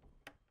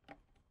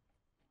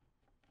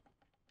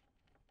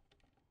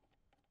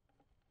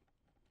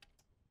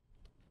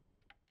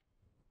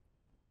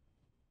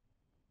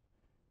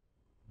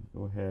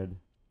 Go ahead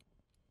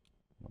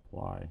and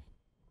apply.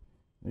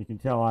 And you can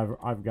tell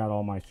I've got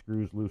all my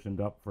screws loosened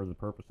up for the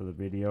purpose of the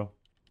video.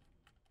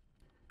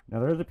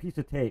 Now there's a piece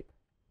of tape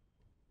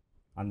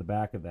on the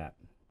back of that.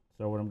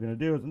 So what I'm going to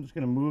do is I'm just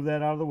going to move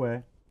that out of the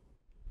way.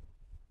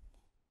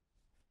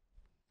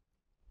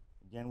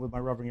 Again with my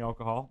rubbing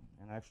alcohol,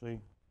 and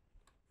actually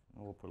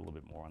we'll put a little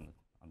bit more on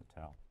the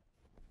towel.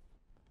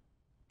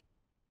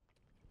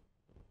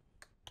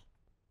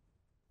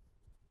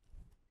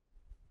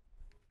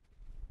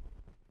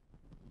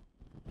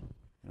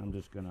 And I'm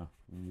just going to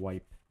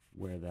wipe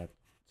where that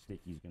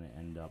sticky is going to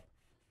end up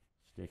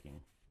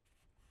sticking.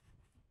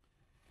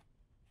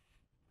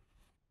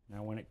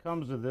 Now when it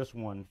comes to this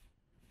one,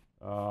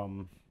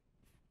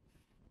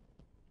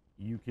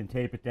 you can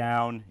tape it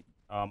down.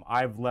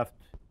 I've left,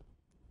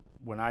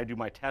 when I do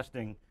my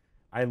testing,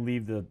 I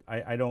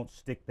don't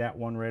stick that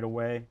one right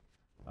away,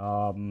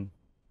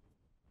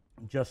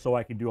 just so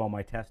I can do all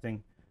my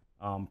testing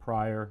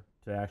prior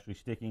to actually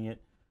sticking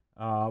it.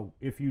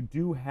 If you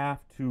do have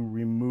to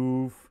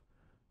remove,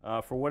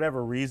 for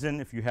whatever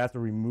reason, if you have to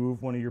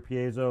remove one of your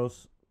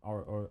piezos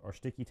or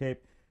sticky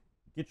tape,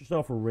 get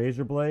yourself a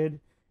razor blade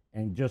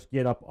and just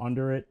get up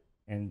under it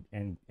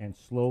and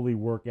slowly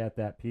work at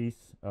that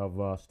piece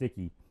of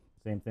sticky.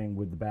 Same thing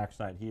with the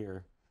backside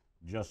here.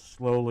 Just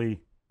slowly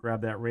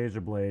grab that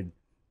razor blade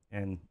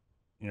and,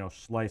 you know,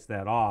 slice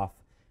that off.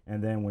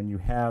 And then when you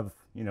have,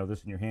 you know,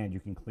 this in your hand,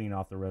 you can clean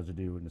off the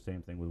residue. And the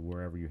same thing with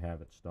wherever you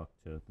have it stuck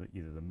to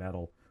either the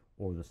metal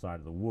or the side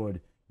of the wood,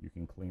 you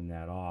can clean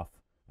that off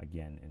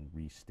again and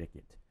re-stick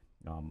it.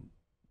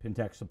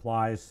 Pintech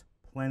supplies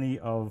plenty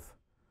of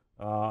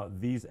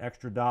these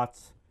extra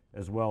dots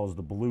as well as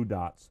the blue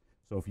dots.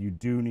 So if you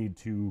do need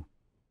to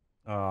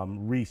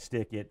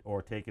re-stick it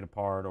or take it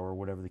apart or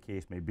whatever the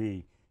case may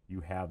be,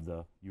 you have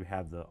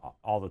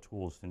all the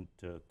tools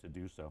to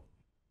do so.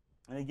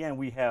 And again,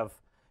 we have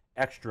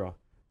extra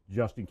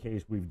just in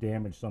case we've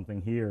damaged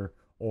something here,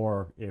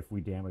 or if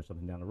we damage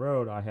something down the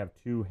road. I have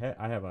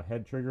a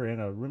head trigger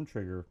and a rim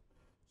trigger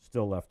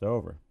still left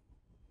over.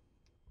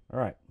 All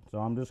right, so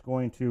I'm just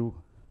going to,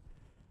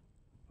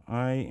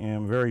 I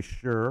am very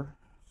sure,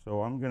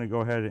 so I'm going to go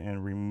ahead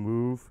and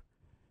remove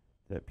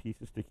that piece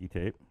of sticky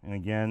tape. And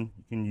again,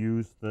 you can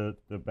use the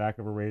back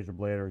of a razor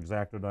blade or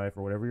X-Acto knife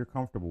or whatever you're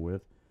comfortable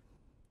with.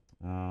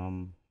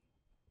 And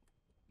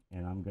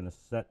I'm going to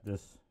set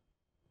this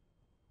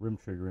rim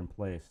trigger in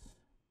place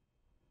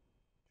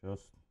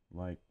just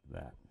like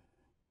that.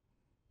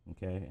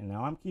 Okay, and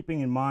now I'm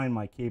keeping in mind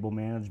my cable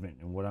management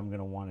and what I'm going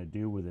to want to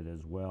do with it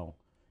as well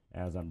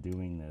as I'm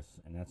doing this,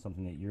 and that's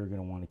something that you're going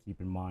to want to keep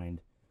in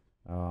mind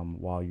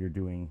while you're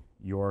doing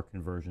your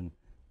conversion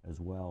as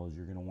well. As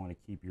you're going to want to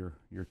keep your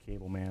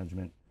cable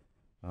management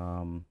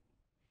in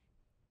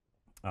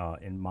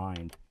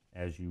mind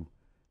as you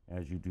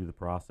do the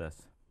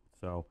process.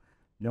 So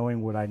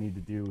knowing what I need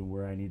to do and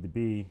where I need to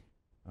be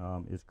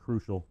is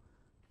crucial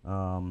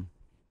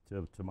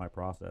to my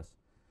process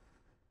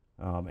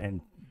and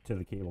to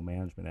the cable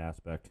management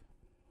aspect.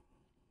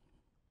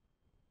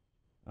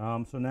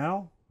 So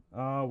now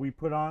we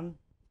put on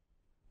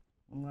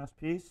one last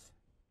piece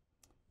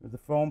with the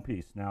foam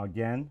piece. Now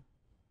again,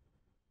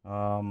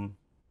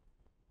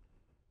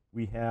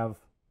 we have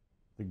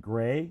the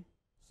gray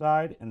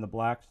side and the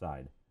black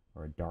side,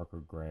 or a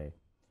darker gray.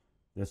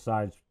 This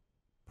side's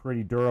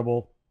pretty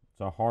durable.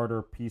 It's a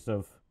harder piece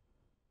of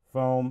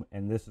foam,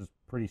 and this is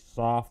pretty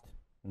soft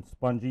and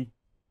spongy.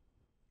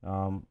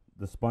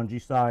 The spongy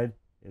side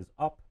is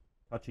up,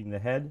 touching the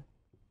head,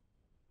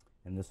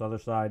 and this other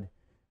side,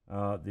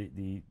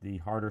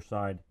 the harder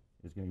side,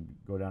 is going to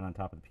go down on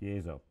top of the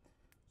piezo.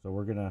 So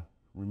we're going to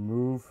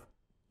remove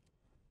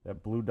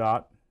that blue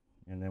dot,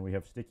 and then we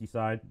have sticky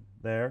side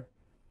there,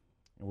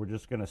 and we're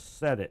just going to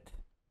set it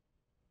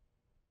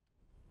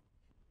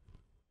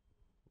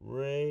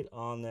right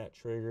on that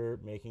trigger,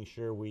 making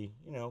sure we,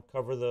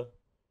 cover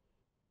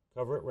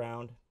it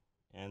round,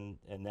 and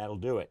that'll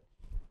do it.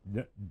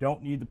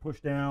 Don't need to push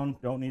down,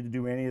 don't need to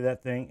do any of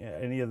that.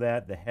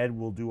 The head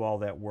will do all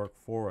that work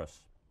for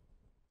us.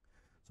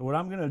 So what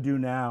I'm going to do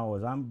now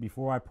is,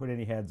 before I put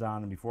any heads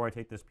on and before I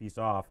take this piece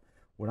off,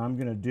 what I'm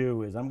going to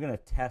do is I'm going to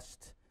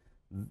test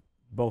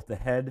both the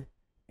head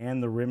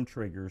and the rim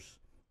triggers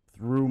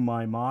through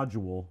my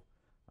module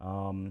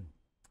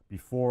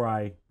before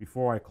I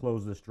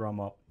close this drum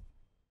up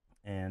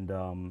and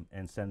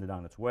send it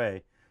on its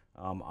way.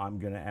 I'm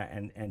going to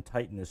and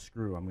tighten this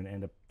screw. I'm going to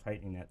end up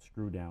tightening that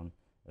screw down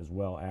as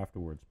well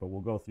afterwards. But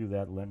we'll go through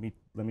that. Let me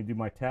do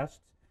my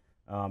test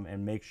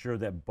and make sure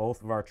that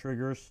both of our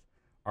triggers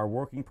are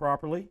working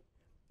properly,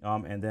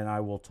 and then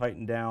I will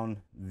tighten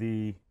down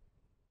the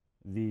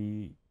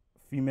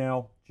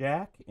female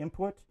jack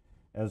input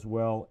as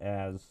well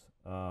as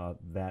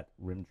that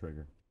rim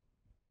trigger.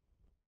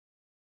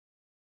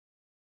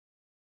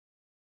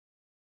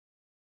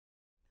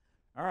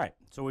 All right,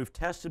 so we've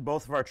tested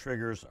both of our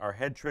triggers, our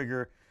head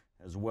trigger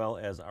as well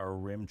as our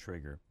rim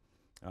trigger.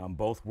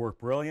 Both work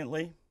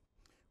brilliantly.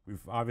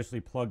 We've obviously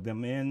plugged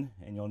them in,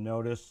 and you'll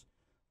notice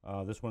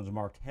this one's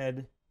marked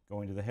head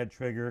going to the head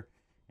trigger,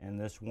 and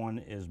this one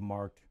is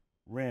marked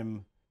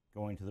rim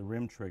going to the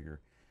rim trigger.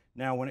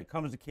 Now when it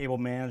comes to cable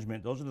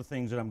management, those are the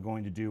things that I'm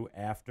going to do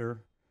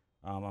after.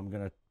 I'm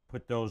going to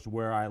put those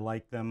where I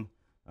like them,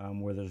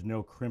 where there's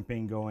no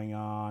crimping going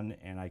on,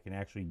 and I can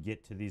actually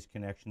get to these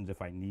connections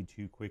if I need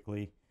to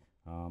quickly.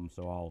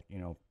 So I'll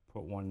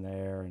put one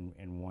there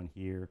and one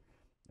here,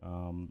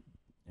 and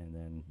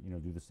then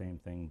do the same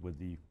thing with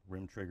the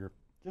rim trigger,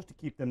 just to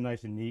keep them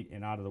nice and neat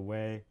and out of the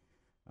way,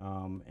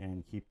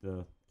 and keep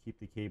the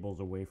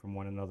cables away from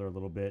one another a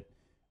little bit,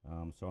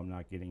 so I'm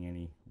not getting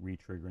any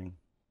re-triggering.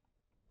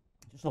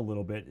 Just a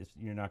little bit.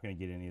 You're not going to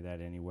get any of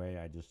that anyway.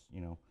 I just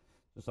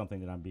just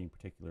something that I'm being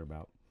particular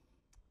about.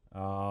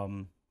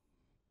 One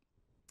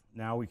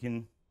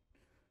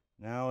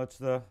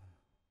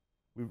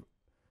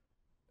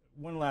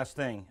last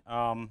thing.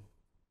 Want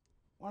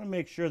to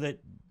make sure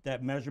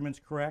that measurement's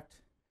correct.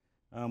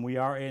 We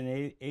are in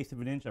 1/8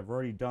 of an inch. I've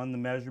already done the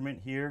measurement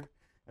here.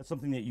 That's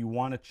something that you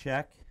want to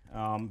check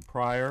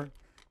prior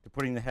to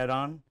putting the head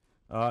on.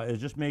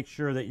 Is just make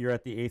sure that you're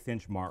at the 1/8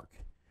 inch mark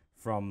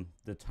from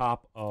the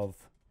top of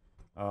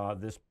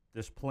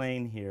this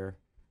plane here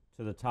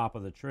to the top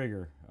of the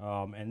trigger.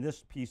 And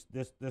this piece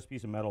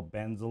of metal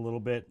bends a little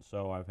bit,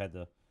 so I've had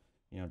to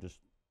just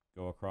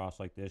go across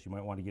like this. You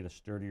might want to get a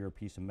sturdier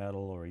piece of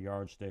metal or a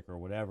yardstick or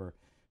whatever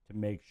to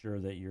make sure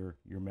that your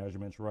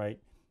measurement's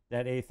right.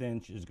 That 1/8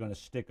 inch is going to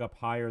stick up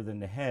higher than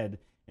the head,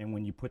 and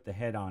when you put the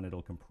head on,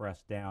 it'll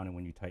compress down, and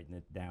when you tighten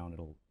it down,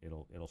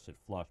 it'll sit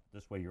flush.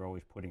 This way you're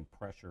always putting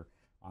pressure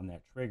on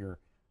that trigger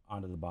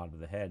onto the bottom of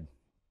the head.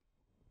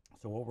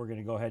 So what we're going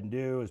to go ahead and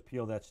do is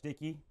peel that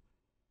sticky.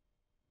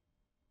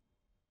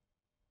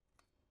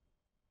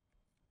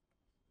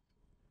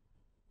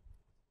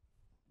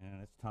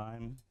 And it's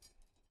time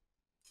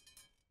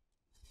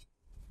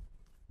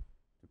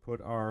to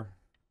put our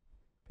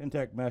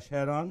Pintech mesh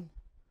head on,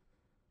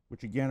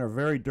 which again are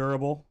very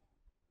durable,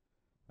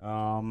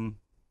 and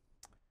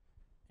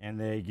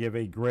they give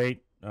a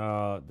great,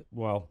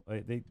 well,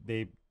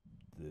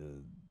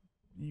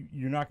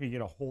 you're not going to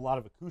get a whole lot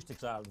of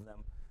acoustics out of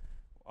them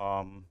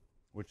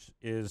which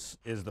is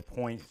the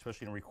point,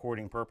 especially in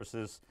recording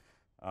purposes.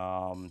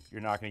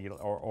 You're not going to get,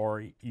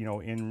 or you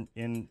know,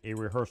 in a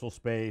rehearsal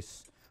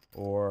space,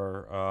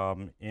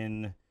 or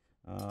in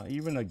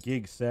even a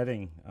gig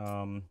setting.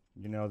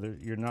 You know,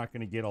 you're not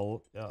going to get a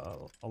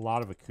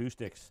lot of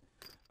acoustics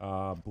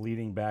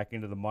bleeding back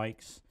into the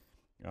mics.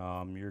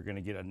 You're going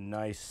to get a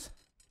nice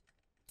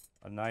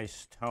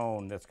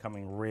tone that's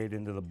coming right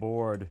into the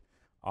board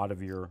out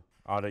of your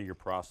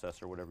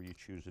processor, whatever you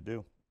choose to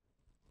do.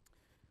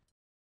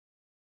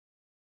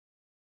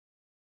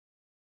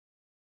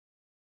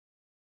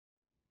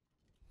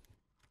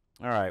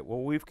 All right,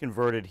 what we've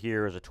converted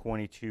here is a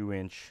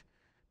 22-inch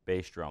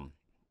bass drum.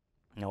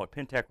 Now, what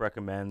Pintech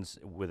recommends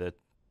with a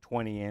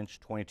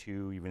 20-inch,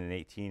 22, even an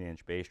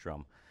 18-inch bass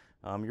drum,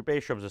 your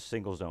bass drum is a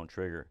single zone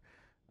trigger.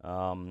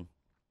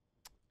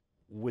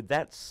 With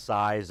that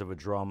size of a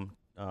drum,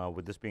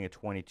 with this being a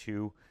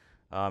 22,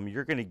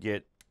 you're going to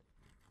get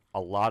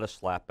a lot of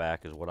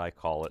slapback, is what I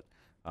call it.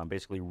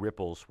 Basically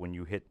ripples when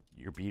you hit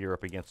your beater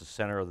up against the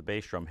center of the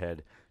bass drum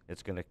head.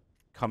 It's going to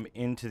come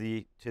into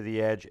the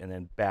edge and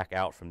then back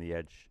out from the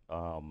edge,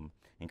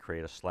 and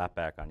create a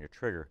slapback on your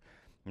trigger.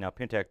 Now,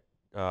 Pintech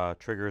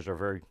triggers are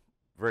very,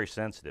 very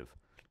sensitive,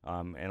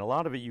 and a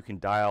lot of it you can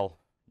dial.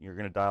 You're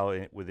going to dial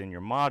it within your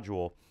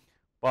module,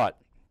 but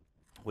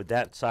with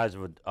that size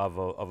of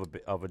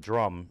a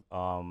drum,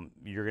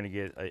 you're going to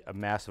get a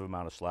massive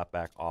amount of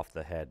slapback off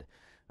the head.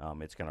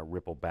 It's going to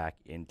ripple back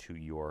into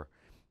your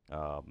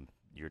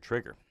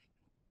trigger.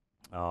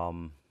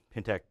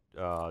 Pintech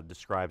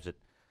describes it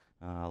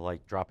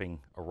like dropping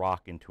a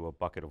rock into a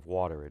bucket of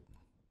water. It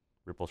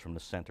ripples from the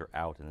center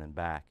out and then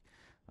back.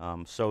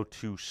 So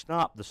to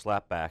stop the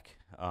slapback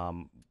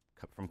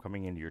from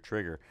coming into your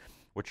trigger,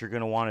 what you're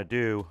going to want to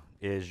do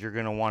is you're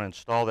going to want to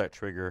install that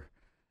trigger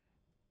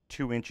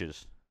 2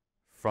 inches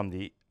from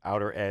the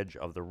outer edge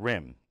of the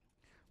rim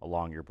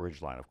along your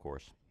bridge line, of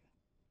course.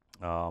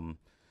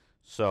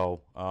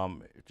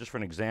 Just for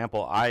an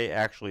example, I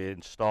actually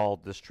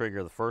installed this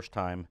trigger the first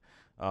time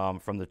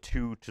from the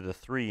 2 to the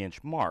 3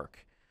 inch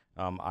mark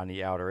on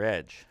the outer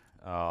edge.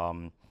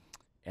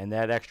 And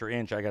that extra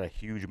inch, I got a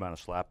huge amount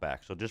of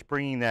slapback. So just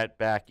bringing that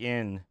back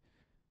in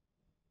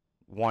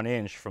 1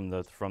 inch from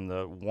the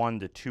 1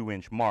 to 2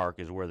 inch mark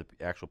is where the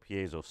actual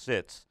piezo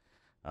sits.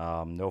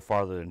 No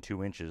farther than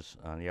 2 inches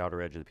on the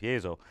outer edge of the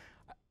piezo.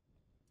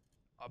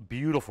 A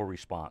beautiful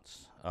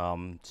response.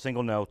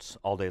 Single notes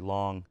all day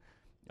long.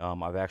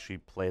 I've actually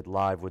played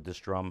live with this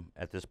drum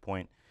at this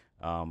point.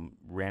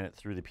 Ran it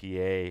through the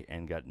PA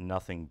and got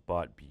nothing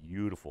but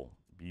beautiful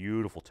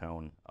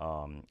tone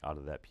out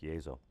of that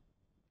piezo.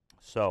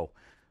 So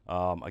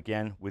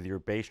again, with your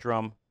bass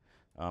drum,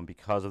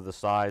 because of the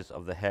size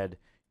of the head,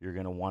 you're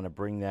going to want to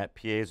bring that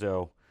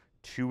piezo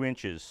 2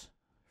 inches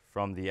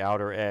from the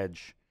outer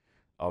edge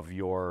of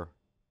your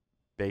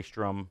bass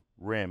drum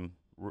rim,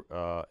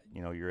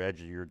 you know, your edge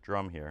of your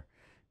drum here,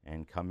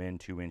 and come in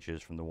 2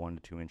 inches from the 1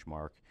 to 2 inch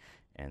mark,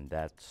 and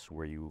that's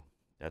where you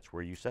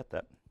set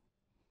that.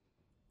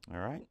 All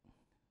right,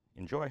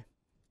 enjoy.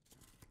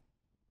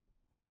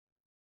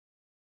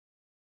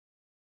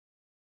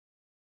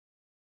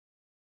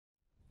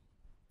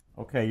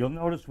 Okay, you'll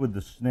notice with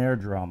the snare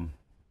drum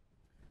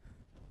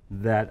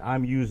that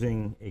I'm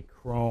using a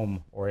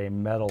chrome or a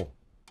metal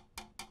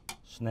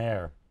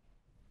snare.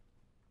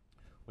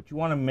 What you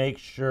want to make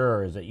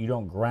sure is that you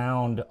don't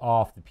ground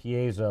off the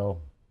piezo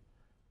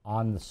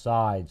on the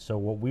side. So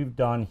what we've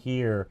done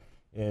here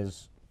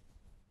is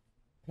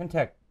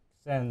Pintech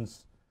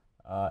sends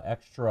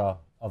extra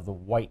of the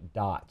white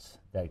dots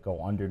that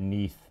go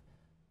underneath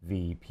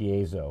the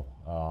piezo,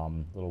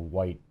 little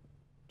white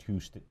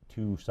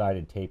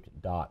two-sided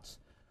taped dots.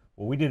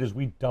 What we did is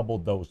we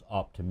doubled those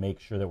up to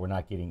make sure that we're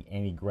not getting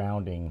any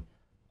grounding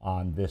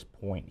on this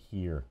point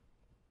here.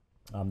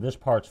 This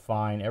part's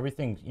fine.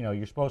 Everything, you know,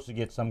 you're supposed to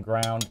get some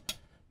ground,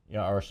 you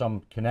know, or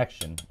some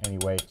connection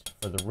anyway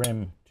for the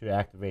rim to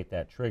activate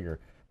that trigger,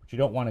 but you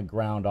don't want to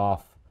ground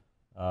off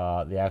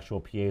the actual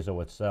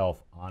piezo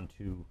itself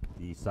onto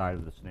the side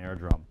of the snare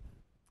drum.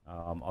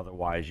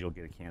 Otherwise, you'll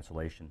get a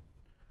cancellation.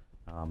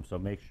 So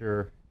make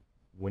sure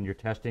when you're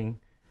testing,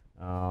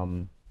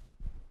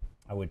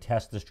 I would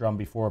test this drum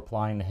before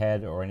applying the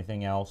head or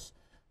anything else,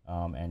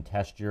 and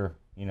test your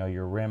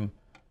rim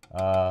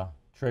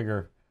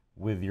trigger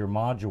with your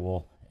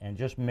module, and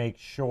just make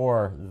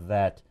sure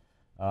that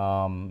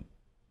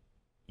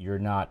you're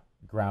not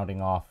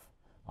grounding off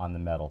on the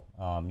metal.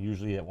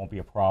 Usually it won't be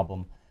a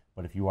problem,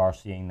 but if you are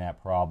seeing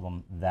that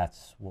problem,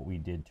 that's what we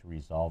did to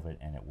resolve it,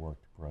 and it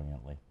worked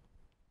brilliantly.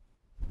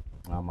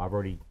 I've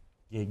already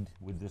gigged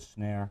with this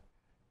snare,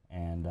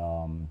 and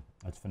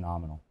it's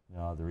phenomenal.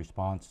 The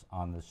response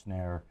on the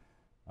snare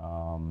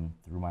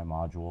through my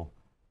module,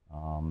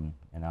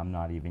 and I'm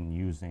not even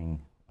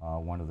using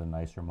one of the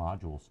nicer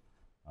modules.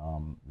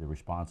 The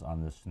response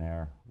on this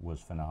snare was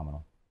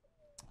phenomenal.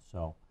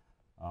 So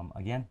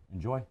again,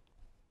 enjoy.